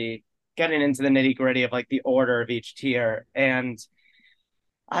right to be getting into the nitty gritty of like the order of each tier. And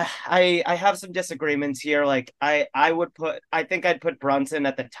I have some disagreements here. Like I think I'd put Brunson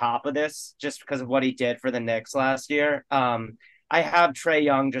at the top of this just because of what he did for the Knicks last year. I have Trae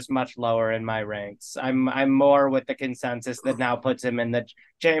Young just much lower in my ranks. I'm more with the consensus that now puts him in the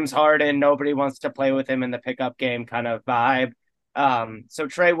James Harden, nobody wants to play with him in the pickup game kind of vibe. So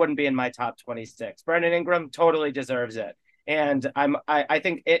Trae wouldn't be in my top 26. Brandon Ingram totally deserves it. And I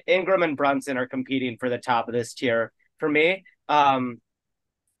think Ingram and Brunson are competing for the top of this tier for me. And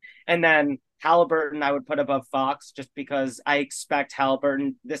then Halliburton, I would put above Fox just because I expect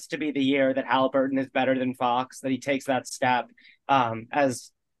Halliburton this to be the year that Halliburton is better than Fox, that he takes that step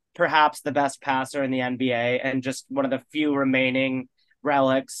as perhaps the best passer in the NBA and just one of the few remaining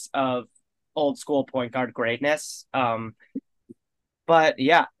relics of old school point guard greatness. But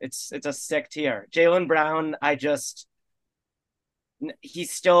yeah, it's a sick tier. Jaylen Brown,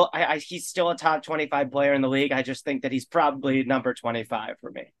 he's still a top 25 player in the league. I just think that he's probably number 25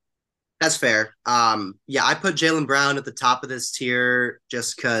 for me. That's fair. Yeah, I put Jaylen Brown at the top of this tier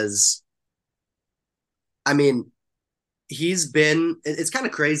just because, I mean, it's kind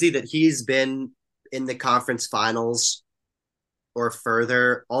of crazy that he's been in the conference finals or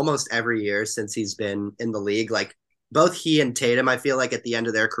further almost every year since he's been in the league. Like both he and Tatum, I feel like at the end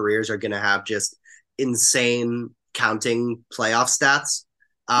of their careers are going to have just insane counting playoff stats.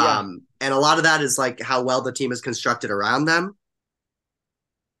 Yeah, And a lot of that is like how well the team is constructed around them.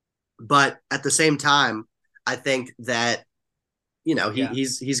 But at the same time, I think that yeah.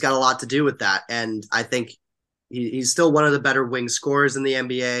 he's got a lot to do with that, and I think he's still one of the better wing scorers in the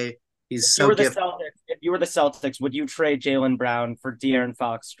NBA. He's so gifted. If you were the Celtics, would you trade Jaylen Brown for De'Aaron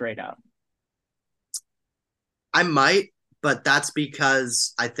Fox straight up? I might, but that's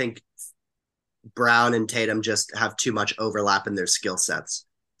because I think Brown and Tatum just have too much overlap in their skill sets.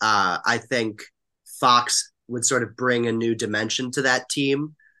 I think Fox would sort of bring a new dimension to that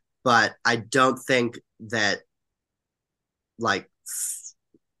team, but I don't think that like it's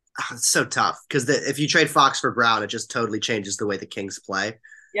so tough because if you trade Fox for Brown, it just totally changes the way the Kings play.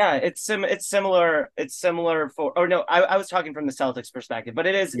 Yeah, it's similar. It's similar for. Oh no, I was talking from the Celtics perspective, but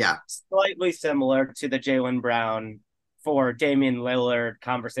it is Yeah, slightly similar to the Jaylen Brown for Damian Lillard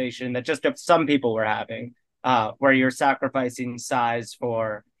conversation that just some people were having, where you're sacrificing size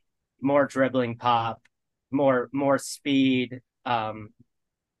for more dribbling pop, more speed.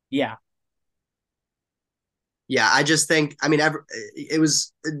 Yeah, yeah. I just think, I mean, it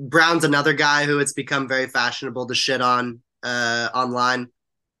was Brown's another guy who it's become very fashionable to shit on online,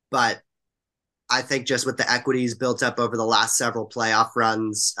 but I think just with the equities built up over the last several playoff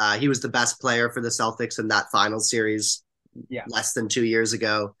runs, he was the best player for the Celtics in that final series yeah, less than 2 years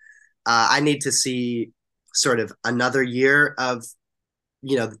ago. I need to see sort of another year of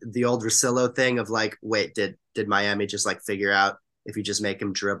the old Rosillo thing of like, wait, did Miami just like figure out if you just make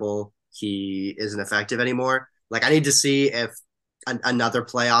him dribble, he isn't effective anymore? Like, I need to see if another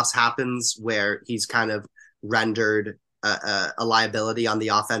playoffs happens where he's kind of rendered a liability on the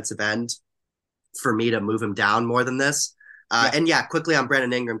offensive end for me to move him down more than this. yeah. And yeah, quickly on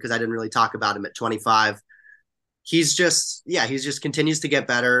Brandon Ingram, because I didn't really talk about him at 25. He's just continues to get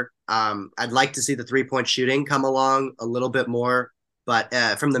better. I'd like to see the 3-point shooting come along a little bit more, but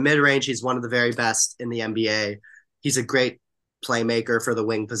from the mid range, he's one of the very best in the NBA. He's a great playmaker for the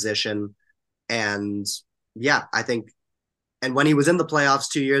wing position, and yeah, I think. And when he was in the playoffs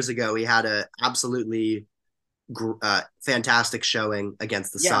 2 years ago, he had a absolutely fantastic showing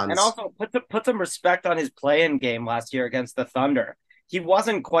against the Yeah, and Suns. also put some respect on his play-in game last year against the Thunder. He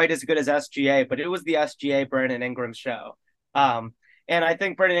wasn't quite as good as SGA, but it was the SGA Brandon Ingram show. Um, and I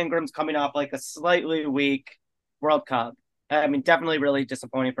think Brandon Ingram's coming off like a slightly weak World Cup. I mean, definitely really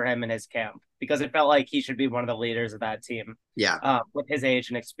disappointing for him in his camp because it felt like he should be one of the leaders of that team Yeah, with his age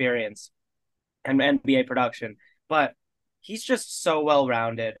and experience and NBA production. But he's just so well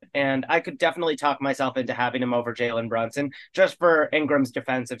rounded. And I could definitely talk myself into having him over Jalen Brunson just for Ingram's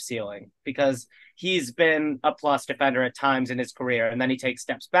defensive ceiling because he's been a plus defender at times in his career. And then he takes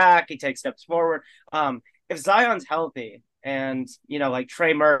steps back, he takes steps forward. If Zion's healthy and, like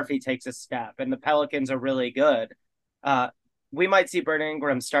Trey Murphy takes a step and the Pelicans are really good, uh, we might see Brandon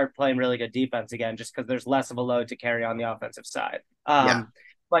Ingram start playing really good defense again just because there's less of a load to carry on the offensive side. yeah.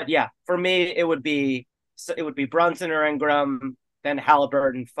 But yeah, for me, it would be Brunson or Ingram, then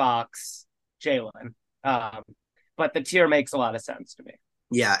Halliburton, Fox, Jalen. Um, but the tier makes a lot of sense to me.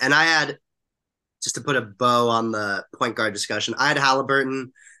 Yeah, and I had just to put a bow on the point guard discussion. I had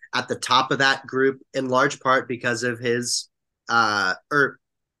Halliburton at the top of that group in large part because of his or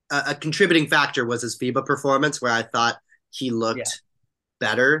a contributing factor was his FIBA performance, where I thought he Yeah, looked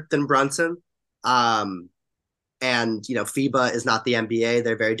better than Brunson. Um, And, FIBA is not the NBA.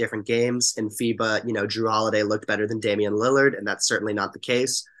 They're very different games. In FIBA, Drew Holiday looked better than Damian Lillard, and that's certainly not the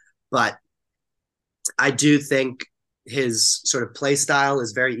case. But I do think his sort of play style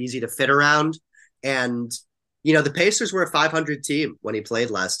is very easy to fit around. And, the Pacers were a 500 team when he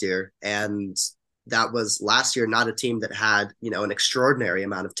played last year. And that was last year not a team that had, an extraordinary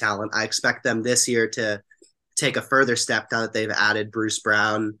amount of talent. I expect them this year to take a further step now that they've added Bruce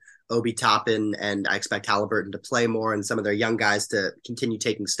Brown, Obi Toppin, and I expect Halliburton to play more and some of their young guys to continue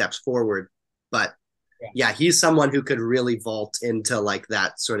taking steps forward. But yeah, he's someone who could really vault into like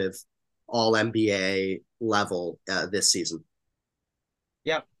that sort of all NBA level this season.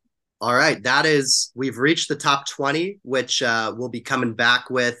 Yep. All right, we've reached the top 20, which we'll be coming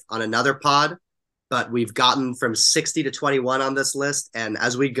back with on another pod. But we've gotten from 60 to 21 on this list. And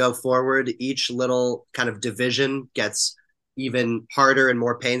as we go forward, each little kind of division gets even harder and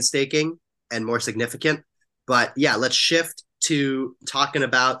more painstaking and more significant. But yeah, let's shift to talking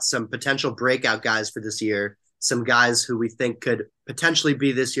about some potential breakout guys for this year, some guys who we think could potentially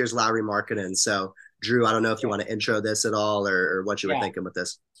be this year's Lauri Markkanen. So, Drew, I don't know if you want to intro this at all or what you were thinking with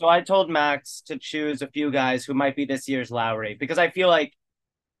this. So I told Max to choose a few guys who might be this year's Lauri because I feel like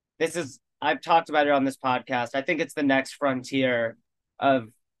I've talked about it on this podcast. I think it's the next frontier of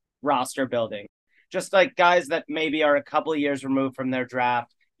roster building. Just like guys that maybe are a couple of years removed from their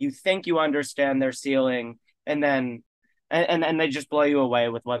draft. You think you understand their ceiling, and then and they just blow you away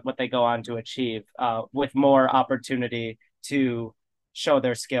with what they go on to achieve with more opportunity to show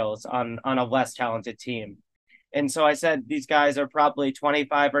their skills on a less talented team. And so I said these guys are probably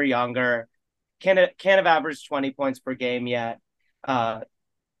 25 or younger, can't have averaged 20 points per game yet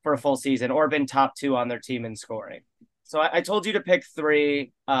for a full season or been top 2 on their team in scoring. So I told you to pick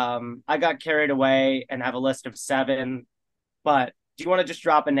 3. I got carried away and have a list of 7, but do you want to just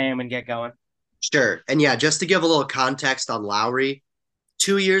drop a name and get going? Sure. And yeah, just to give a little context on Lauri,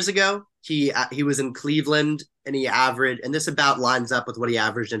 2 years ago, he was in Cleveland and he averaged, and this about lines up with what he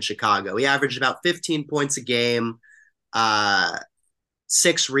averaged in Chicago. He averaged about 15 points a game,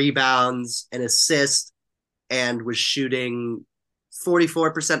 6 rebounds, an assist, and was shooting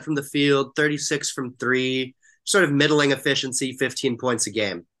 44% from the field, 36 from 3, sort of middling efficiency, 15 points a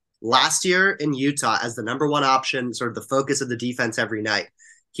game. Last year in Utah, as the number 1 option, sort of the focus of the defense every night,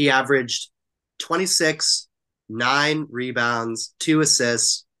 he averaged 26, 9 rebounds, 2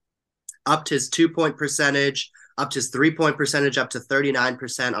 assists, upped his 2-point percentage, upped his 3-point percentage up to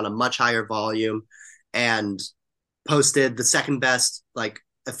 39% on a much higher volume, and posted the second best like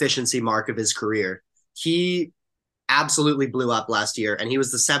efficiency mark of his career. He absolutely blew up last year, and he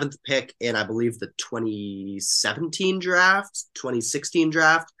was the 7th pick in, I believe, the 2016 draft.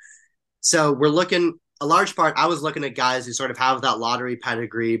 So we're looking, a large part, I was looking at guys who sort of have that lottery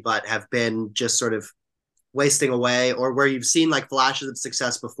pedigree, but have been just sort of wasting away, or where you've seen like flashes of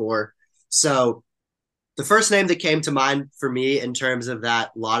success before. So the first name that came to mind for me in terms of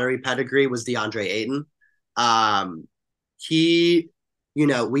that lottery pedigree was DeAndre Ayton. He,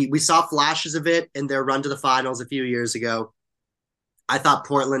 we saw flashes of it in their run to the finals a few years ago. I thought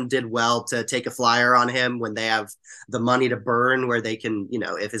Portland did well to take a flyer on him when they have the money to burn, where they can,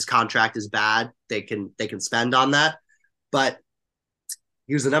 if his contract is bad, they can spend on that. But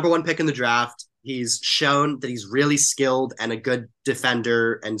he was the number 1 pick in the draft. He's shown that he's really skilled and a good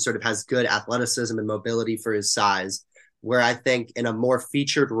defender and sort of has good athleticism and mobility for his size, where I think in a more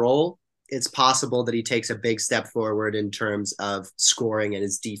featured role, it's possible that he takes a big step forward in terms of scoring and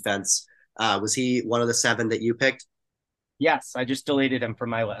his defense. Was he one of the 7 that you picked? Yes, I just deleted him from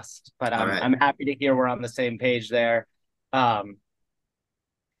my list, but I'm happy to hear we're on the same page there. Yeah,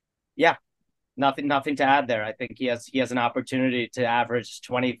 nothing to add there. I think he has an opportunity to average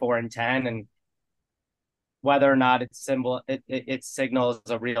 24 and 10, and whether or not it signals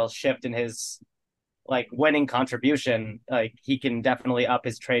a real shift in his like winning contribution, like he can definitely up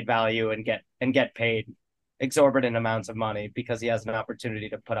his trade value and get paid exorbitant amounts of money because he has an opportunity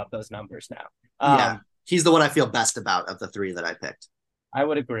to put up those numbers now. Yeah, he's the one I feel best about of the 3 that I picked. I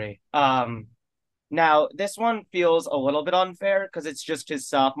would agree. Now this one feels a little bit unfair because it's just his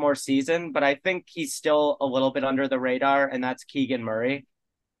sophomore season, but I think he's still a little bit under the radar, and that's Keegan Murray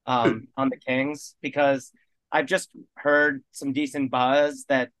on the Kings, because I've just heard some decent buzz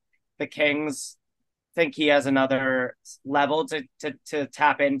that the Kings think he has another level to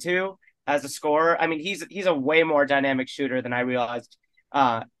tap into as a scorer. I mean, he's a way more dynamic shooter than I realized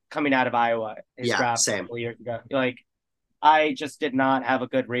coming out of Iowa. His draft a couple years ago. Like, I just did not have a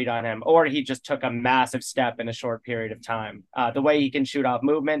good read on him, or he just took a massive step in a short period of time. The way he can shoot off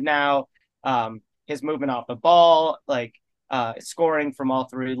movement now, his movement off the ball, like scoring from all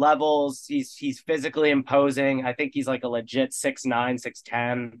three levels. He's physically imposing. I think he's like a legit 6'9",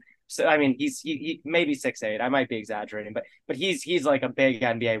 6'10". So I mean, he maybe 6'8". I might be exaggerating, but he's like a big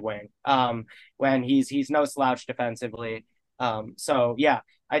NBA wing. When he's no slouch defensively. So yeah,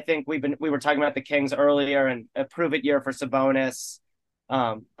 I think we were talking about the Kings earlier and a prove it year for Sabonis.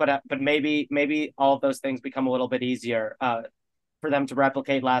 But maybe all of those things become a little bit easier for them to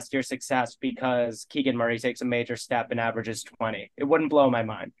replicate last year's success because Keegan Murray takes a major step and averages 20. It wouldn't blow my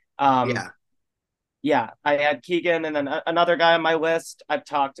mind. Yeah. Yeah, I had Keegan and then another guy on my list I've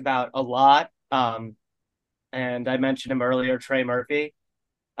talked about a lot. And I mentioned him earlier, Trey Murphy.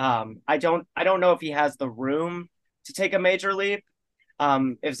 I don't know if he has the room to take a major leap.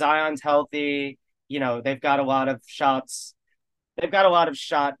 If Zion's healthy, they've got a lot of shots. They've got a lot of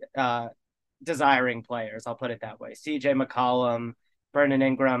shot desiring players. I'll put it that way. CJ McCollum, Brandon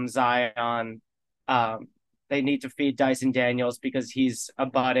Ingram, Zion. Um, they need to feed Dyson Daniels because he's a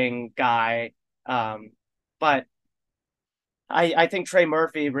budding guy. But I think Trey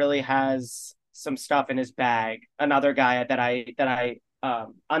Murphy really has some stuff in his bag. Another guy that I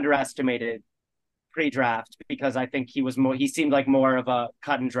underestimated pre-draft because I think he seemed like more of a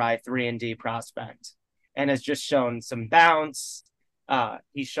cut and dry 3-and-D prospect and has just shown some bounce.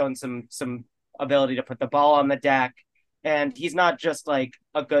 He's shown some ability to put the ball on the deck. And he's not just like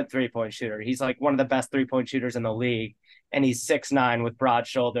a good 3-point shooter. He's like one of the best 3-point shooters in the league. And he's 6'9" with broad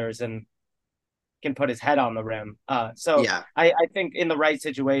shoulders and can put his head on the rim. So Yeah. I think in the right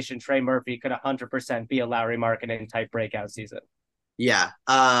situation, Trey Murphy could 100% be a Lauri Markkanen type breakout season. Yeah.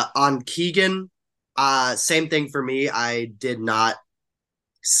 On Keegan, same thing for me. I did not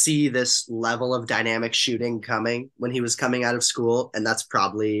see this level of dynamic shooting coming when he was coming out of school, and that's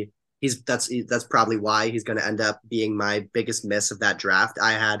probably why he's going to end up being my biggest miss of that draft.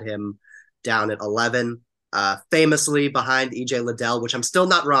 I had him down at 11, famously behind EJ Liddell, which I'm still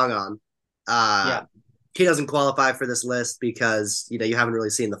not wrong on. Yeah. He doesn't qualify for this list because you haven't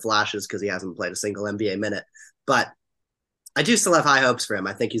really seen the flashes because he hasn't played a single NBA minute. But I do still have high hopes for him.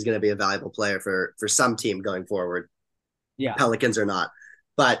 I think he's going to be a valuable player for some team going forward, Yeah. Pelicans or not.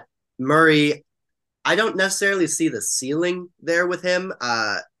 But Murray, I don't necessarily see the ceiling there with him.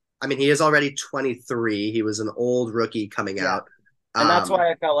 I mean, he is already 23. He was an old rookie coming Yeah. out. And that's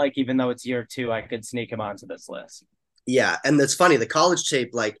why I felt like even though it's year 2, I could sneak him onto this list. Yeah. And it's funny, the college tape,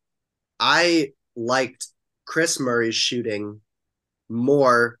 like, I liked Chris Murray's shooting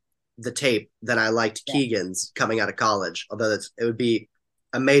more the tape than I liked Keegan's coming out of college. Although it would be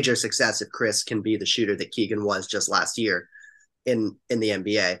a major success if Chris can be the shooter that Keegan was just last year in the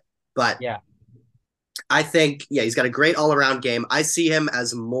NBA. But yeah, I think he's got a great all around game. I see him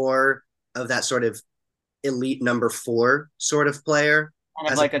as more of that sort of elite number 4 sort of player,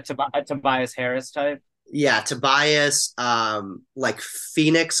 kind of like a Tobias Harris type. Yeah, Tobias, like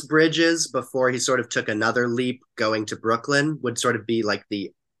Phoenix Bridges before he sort of took another leap going to Brooklyn would sort of be like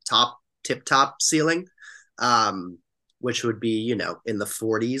the tip top ceiling, which would be, in the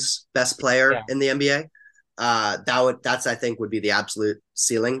 40s best player in the NBA. That's I think would be the absolute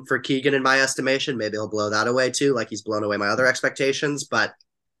ceiling for Keegan in my estimation. Maybe he'll blow that away too, like he's blown away my other expectations. But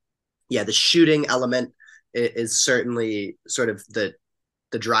yeah, the shooting element is certainly sort of the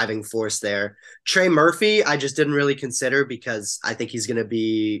driving force there. Trey Murphy, I just didn't really consider because I think he's going to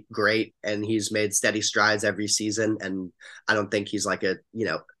be great and he's made steady strides every season. And I don't think he's like a,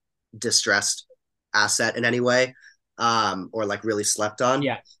 distressed asset in any way, or like really slept on.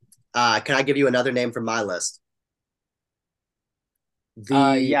 Yeah. Can I give you another name from my list?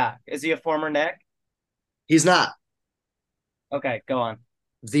 Yeah. Is he a former Knick? He's not. Okay, go on.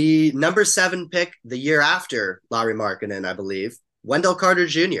 The number 7 pick the year after Lauri Markkanen, I believe, Wendell Carter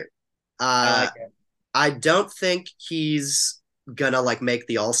Jr. I like it. I don't think he's gonna like make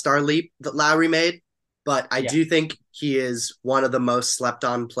the all-star leap that Lauri made, but I do think he is one of the most slept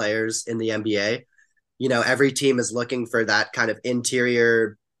on players in the NBA. Every team is looking for that kind of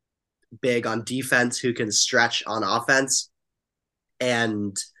interior big on defense who can stretch on offense.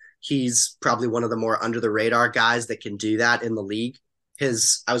 And he's probably one of the more under the radar guys that can do that in the league.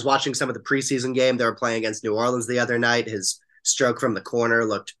 I was watching some of the preseason game. They were playing against New Orleans the other night. His stroke from the corner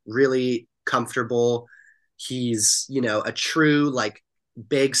looked really comfortable. He's, a true like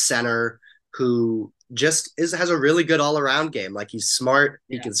big center who just has a really good all around game. Like he's smart,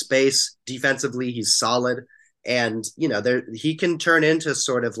 he can space defensively, he's solid. And, he can turn into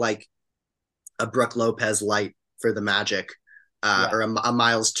sort of like a Brook Lopez light for the Magic, or a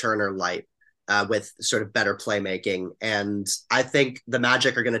Miles Turner light. With sort of better playmaking. And I think the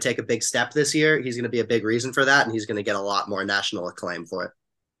Magic are going to take a big step this year. He's going to be a big reason for that, and he's going to get a lot more national acclaim for it.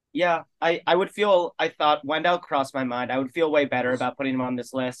 Yeah, I would feel. I thought Wendell crossed my mind. I would feel way better about putting him on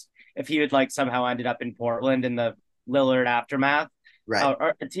this list if he had like somehow ended up in Portland in the Lillard aftermath, Right.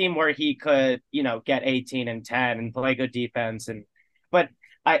 or a team where he could, get 18 and 10 and play good defense. But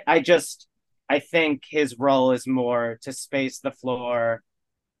I think his role is more to space the floor,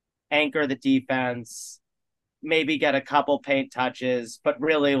 anchor the defense, maybe get a couple paint touches, but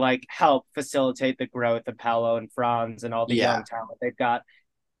really like help facilitate the growth of Paolo and Franz and all the Yeah. young talent they've got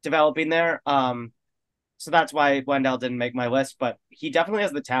developing there. So that's why Wendell didn't make my list, but he definitely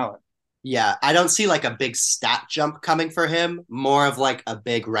has the talent. Yeah, I don't see like a big stat jump coming for him, more of like a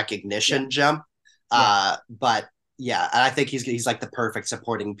big Yeah, recognition jump. yeah, But yeah, and I think he's like the perfect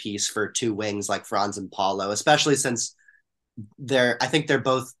supporting piece for two wings like Franz and Paulo, especially since I think they're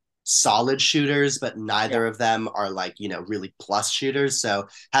both solid shooters, but yeah. neither of them are like, really plus shooters. So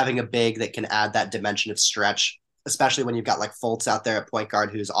having a big that can add that dimension of stretch, especially when you've got like Fultz out there at point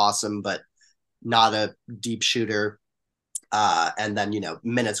guard who's awesome, but not a deep shooter. And then,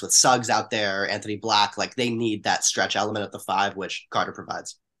 minutes with Suggs out there, Anthony Black, like they need that stretch element at the five, which Carter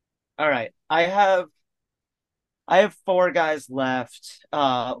provides. All right. I have four guys left.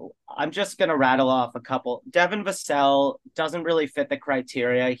 I'm just gonna rattle off a couple. Devin Vassell doesn't really fit the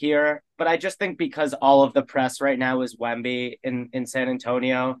criteria here, but I just think because all of the press right now is Wemby in San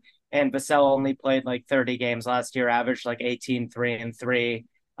Antonio, and Vassell only played like 30 games last year, averaged like 18, 3 and 3.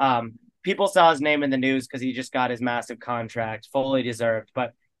 People saw his name in the news because he just got his massive contract, fully deserved.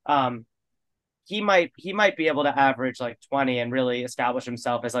 But he might be able to average like 20 and really establish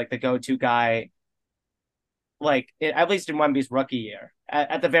himself as like the go-to guy, like at least in Wemby's rookie year.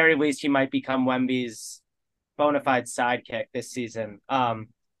 At the very least, he might become Wemby's bona fide sidekick this season.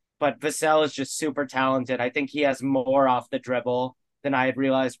 But Vassell is just super talented. I think he has more off the dribble than I had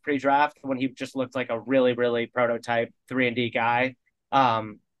realized pre-draft when he just looked like a really, really prototype 3-and-D guy.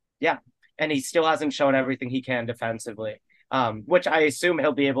 Yeah, and he still hasn't shown everything he can defensively, which I assume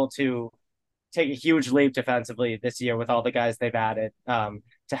he'll be able to take a huge leap defensively this year with all the guys they've added,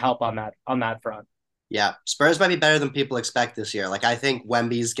 to help on that front. Yeah, Spurs might be better than people expect this year. Like I think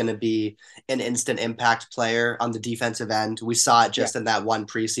Wemby's going to be an instant impact player on the defensive end. We saw it Yeah. just in that one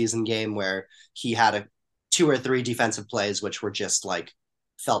preseason game where he had a two or three defensive plays which were just like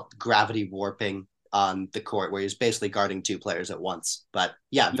felt gravity warping on the court where he was basically guarding two players at once. But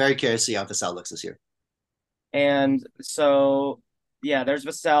yeah, very curious to see how Vassell looks this year. And so, yeah, there's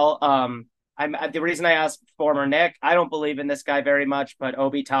Vassell. I'm the reason I asked former Nick. I don't believe in this guy very much, but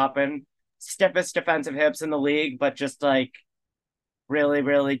Obi Toppin, stiffest defensive hips in the league, but just like really,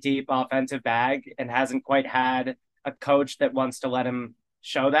 really deep offensive bag, and hasn't quite had a coach that wants to let him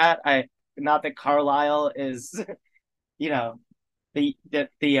show that. I Not that Carlisle is, you know, the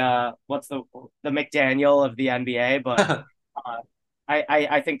what's the McDaniel of the NBA, but uh,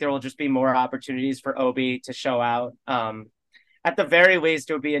 I think there will just be more opportunities for Obi to show out. At the very least,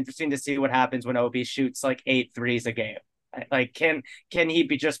 it would be interesting to see what happens when Obi shoots like 8 threes a game. Like, can he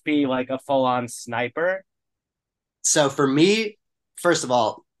just be like a full on sniper? So for me, first of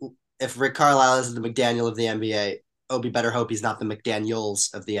all, if Rick Carlisle is the McDaniel of the NBA, Obi better hope he's not the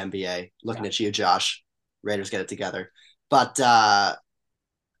McDaniels of the NBA. Looking Yeah, at you, Josh. Raiders get it together. But I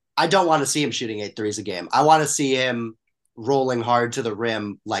don't want to see him shooting eight threes a game. I want to see him rolling hard to the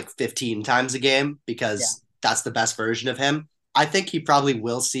rim like 15 times a game yeah, because that's the best version of him. I think he probably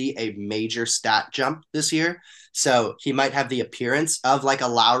will see a major stat jump this year. So he might have the appearance of like a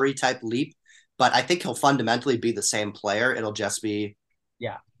Lauri type leap, but I think he'll fundamentally be the same player. It'll just be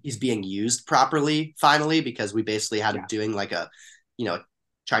yeah, he's being used properly finally because we basically had him yeah. doing like a, you know,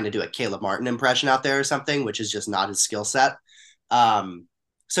 trying to do a Caleb Martin impression out there or something, which is just not his skill set. Um,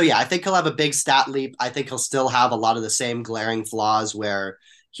 so yeah, I think he'll have a big stat leap. I think he'll still have a lot of the same glaring flaws where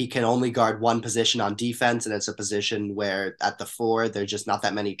he can only guard one position on defense, and it's a position where at the four there's just not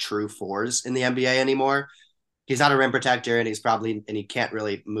that many true fours in the NBA anymore. He's not a rim protector, and he can't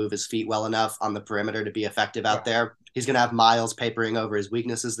really move his feet well enough on the perimeter to be effective out Yeah. there. He's going to have Miles papering over his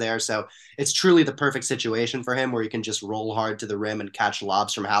weaknesses there, so it's truly the perfect situation for him where he can just roll hard to the rim and catch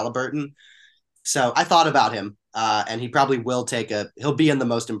lobs from Halliburton. So I thought about him, and he'll be in the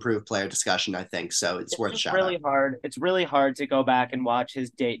most improved player discussion, I think. So it's It's worth a just shout out. really hard. It's really hard to go back and watch his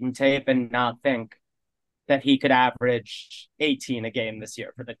Dayton tape and not think that he could average 18 a game this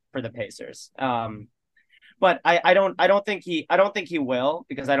year for the Pacers. But I don't think he will,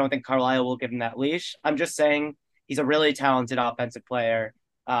 because I don't think Carlisle will give him that leash. I'm just saying he's a really talented offensive player,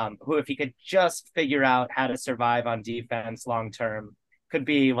 who, if he could just figure out how to survive on defense long term, could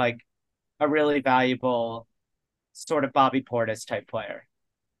be like a really valuable sort of Bobby Portis type player.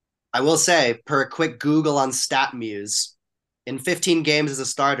 I will say, per a quick Google on StatMuse, in 15 games as a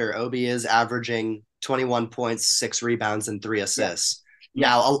starter, Obi is averaging 21 points, 6 rebounds, and 3 assists. Yeah.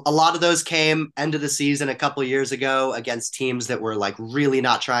 Now, a lot of those came end of the season a couple years ago against teams that were like really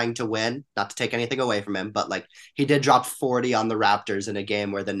not trying to win. Not to take anything away from him, but like he did drop 40 on the Raptors in a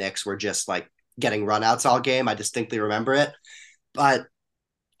game where the Knicks were just like getting runouts all game. I distinctly remember it. But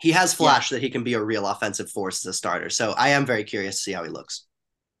he has Yeah. flashed that he can be a real offensive force as a starter. So I am very curious to see how he looks.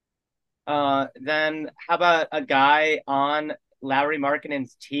 Then how about a guy on Lauri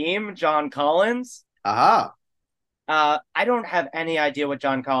Markkanen's team, John Collins? Aha. I don't have any idea what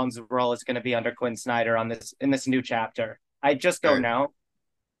John Collins' role is going to be under Quinn Snyder on this in this new chapter. I just don't Or know.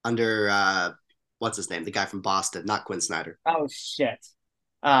 under what's his name? The guy from Boston, not Quinn Snyder. Oh shit.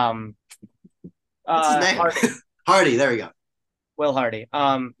 Um, What's his name? Hardy, Hardy. There we go. Will Hardy.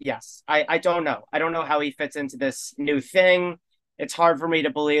 Yes. I don't know. I don't know how he fits into this new thing. It's hard for me to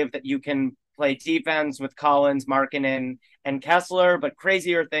believe that you can play defense with Collins, Markkanen, and Kessler, but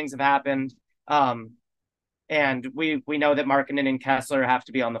crazier things have happened. And we know that Markkanen and Kessler have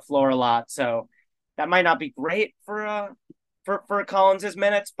to be on the floor a lot, so that might not be great for Collins's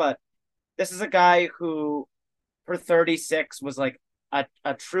minutes. But this is a guy who, for 36, was like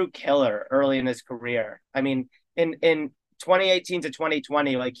a true killer early in his career. I mean, in 2018 to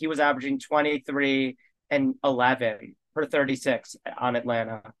 2020, like he was averaging 23 and 11 for 36 on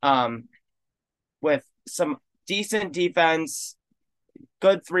Atlanta, with some decent defense,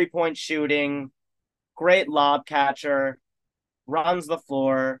 good 3-point shooting, great lob catcher, runs the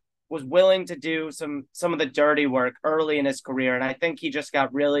floor, was willing to do some of the dirty work early in his career. And I think he just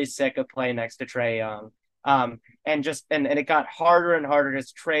got really sick of playing next to Trae Young. And it got harder and harder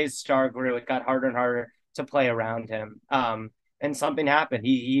as Trae's star grew. It got harder and harder to play around him. And something happened.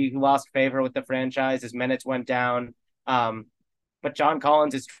 He lost favor with the franchise. His minutes went down. But John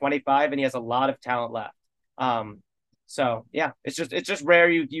Collins is 25 and he has a lot of talent left. So yeah, it's just rare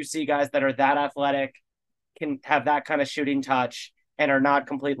you see guys that are that athletic, can have that kind of shooting touch, and are not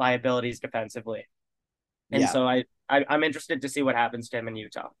complete liabilities defensively. And Yeah, so I'm interested to see what happens to him in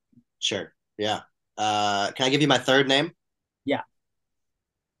Utah. sure. Yeah. Can I give you my third name? Yeah,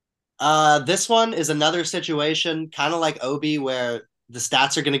 This one is another situation, kind of like Obi, where the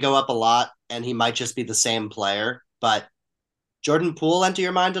stats are going to go up a lot, and he might just be the same player. But Jordan Poole enter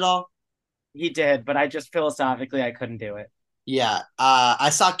your mind at all? he did, but I just philosophically I couldn't do it. Yeah, I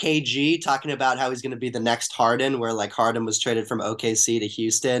saw KG talking about how he's going to be the next Harden, where like Harden was traded from OKC to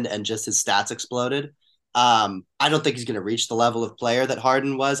Houston and just his stats exploded. I don't think he's going to reach the level of player that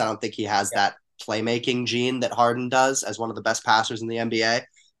Harden was. I don't think he has Yeah, that playmaking gene that Harden does as one of the best passers in the NBA.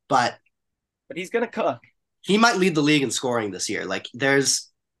 But but he's gonna cook. he might lead the league in scoring this year. Like there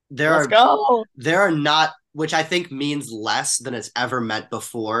Let's are go. there are not, which I think means less than it's ever meant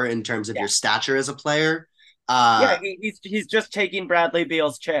before in terms of Yeah, your stature as a player. yeah. Uh, He's just taking Bradley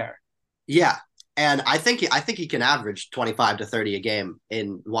Beal's chair. Yeah. And I think he can average 25 to 30 a game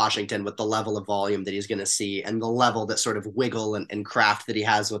in Washington with the level of volume that he's going to see and the level that sort of wiggle and craft that he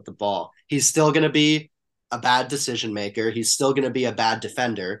has with the ball. He's still going to be a bad decision maker. He's still going to be a bad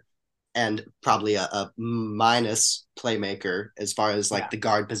defender and probably a minus playmaker as far as like Yeah, the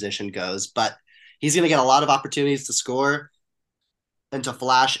guard position goes. But he's going to get a lot of opportunities to score and to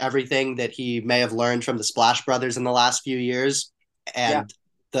flash everything that he may have learned from the Splash Brothers in the last few years. yeah. And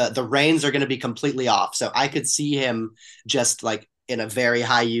the reins are going to be completely off. So I could see him just like in a very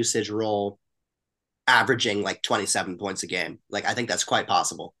high usage role, averaging like 27 points a game. Like I think that's quite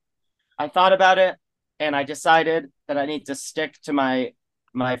possible. I thought about it and I decided that I need to stick to my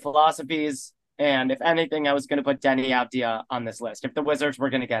philosophies. And if anything, I was going to put Denny Avdia on this list if the Wizards were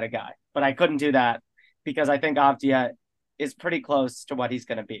going to get a guy. But I couldn't do that because I think Avdia is pretty close to what he's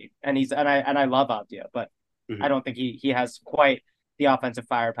going to be. And I love Avdia, but I Mm-hmm. don't think he has quite the offensive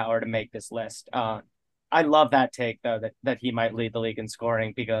firepower to make this list. I love that take though that he might lead the league in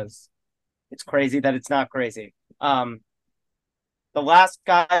scoring because it's crazy that it's not crazy. The last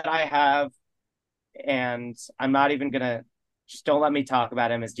guy that I have, and I'm not even gonna just don't let me talk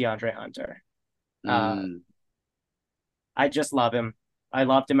about him, is DeAndre Hunter. Uh, Mm. I just love him. I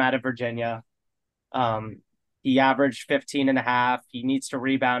loved him out of Virginia. Um, he averaged 15 and a half. He needs to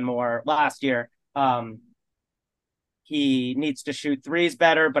rebound more last year. He needs to shoot threes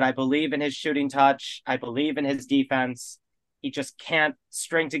better, but I believe in his shooting touch. I believe in his defense. He just can't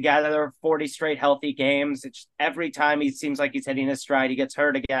string together 40 straight healthy games. It's every time he seems like he's hitting his stride, he gets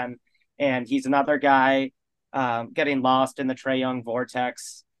hurt again. And he's another guy getting lost in the Trae Young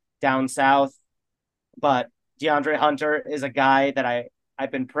vortex down south. But DeAndre Hunter is a guy that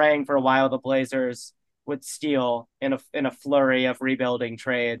I've been praying for a while the Blazers would steal in a flurry of rebuilding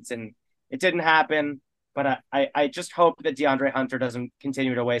trades, and it didn't happen. But I just hope that DeAndre Hunter doesn't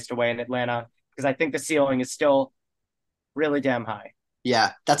continue to waste away in Atlanta because I think the ceiling is still really damn high.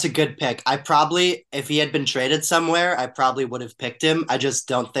 Yeah, that's a good pick. I probably, if he had been traded somewhere, I probably would have picked him. I just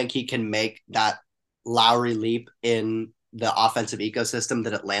don't think he can make that Lauri leap in the offensive ecosystem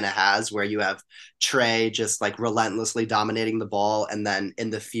that Atlanta has, where you have Trey just like relentlessly dominating the ball. And then in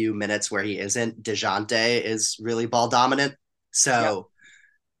the few minutes where he isn't, DeJounte is really ball dominant. Yep. So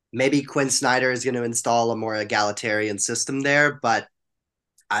maybe Quinn Snyder is going to install a more egalitarian system there, but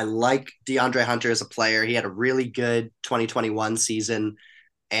I like DeAndre Hunter as a player. He had a really good 2021 season,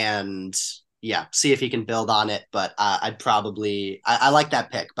 and yeah, see if he can build on it. But I like that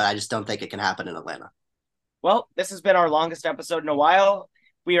pick, but I just don't think it can happen in Atlanta. Well, this has been our longest episode in a while.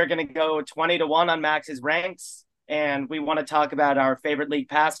 We are going to go 20-1 on Max's ranks, and we want to talk about our favorite league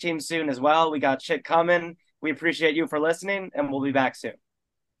pass team soon as well. We got shit coming. We appreciate you for listening, and we'll be back soon.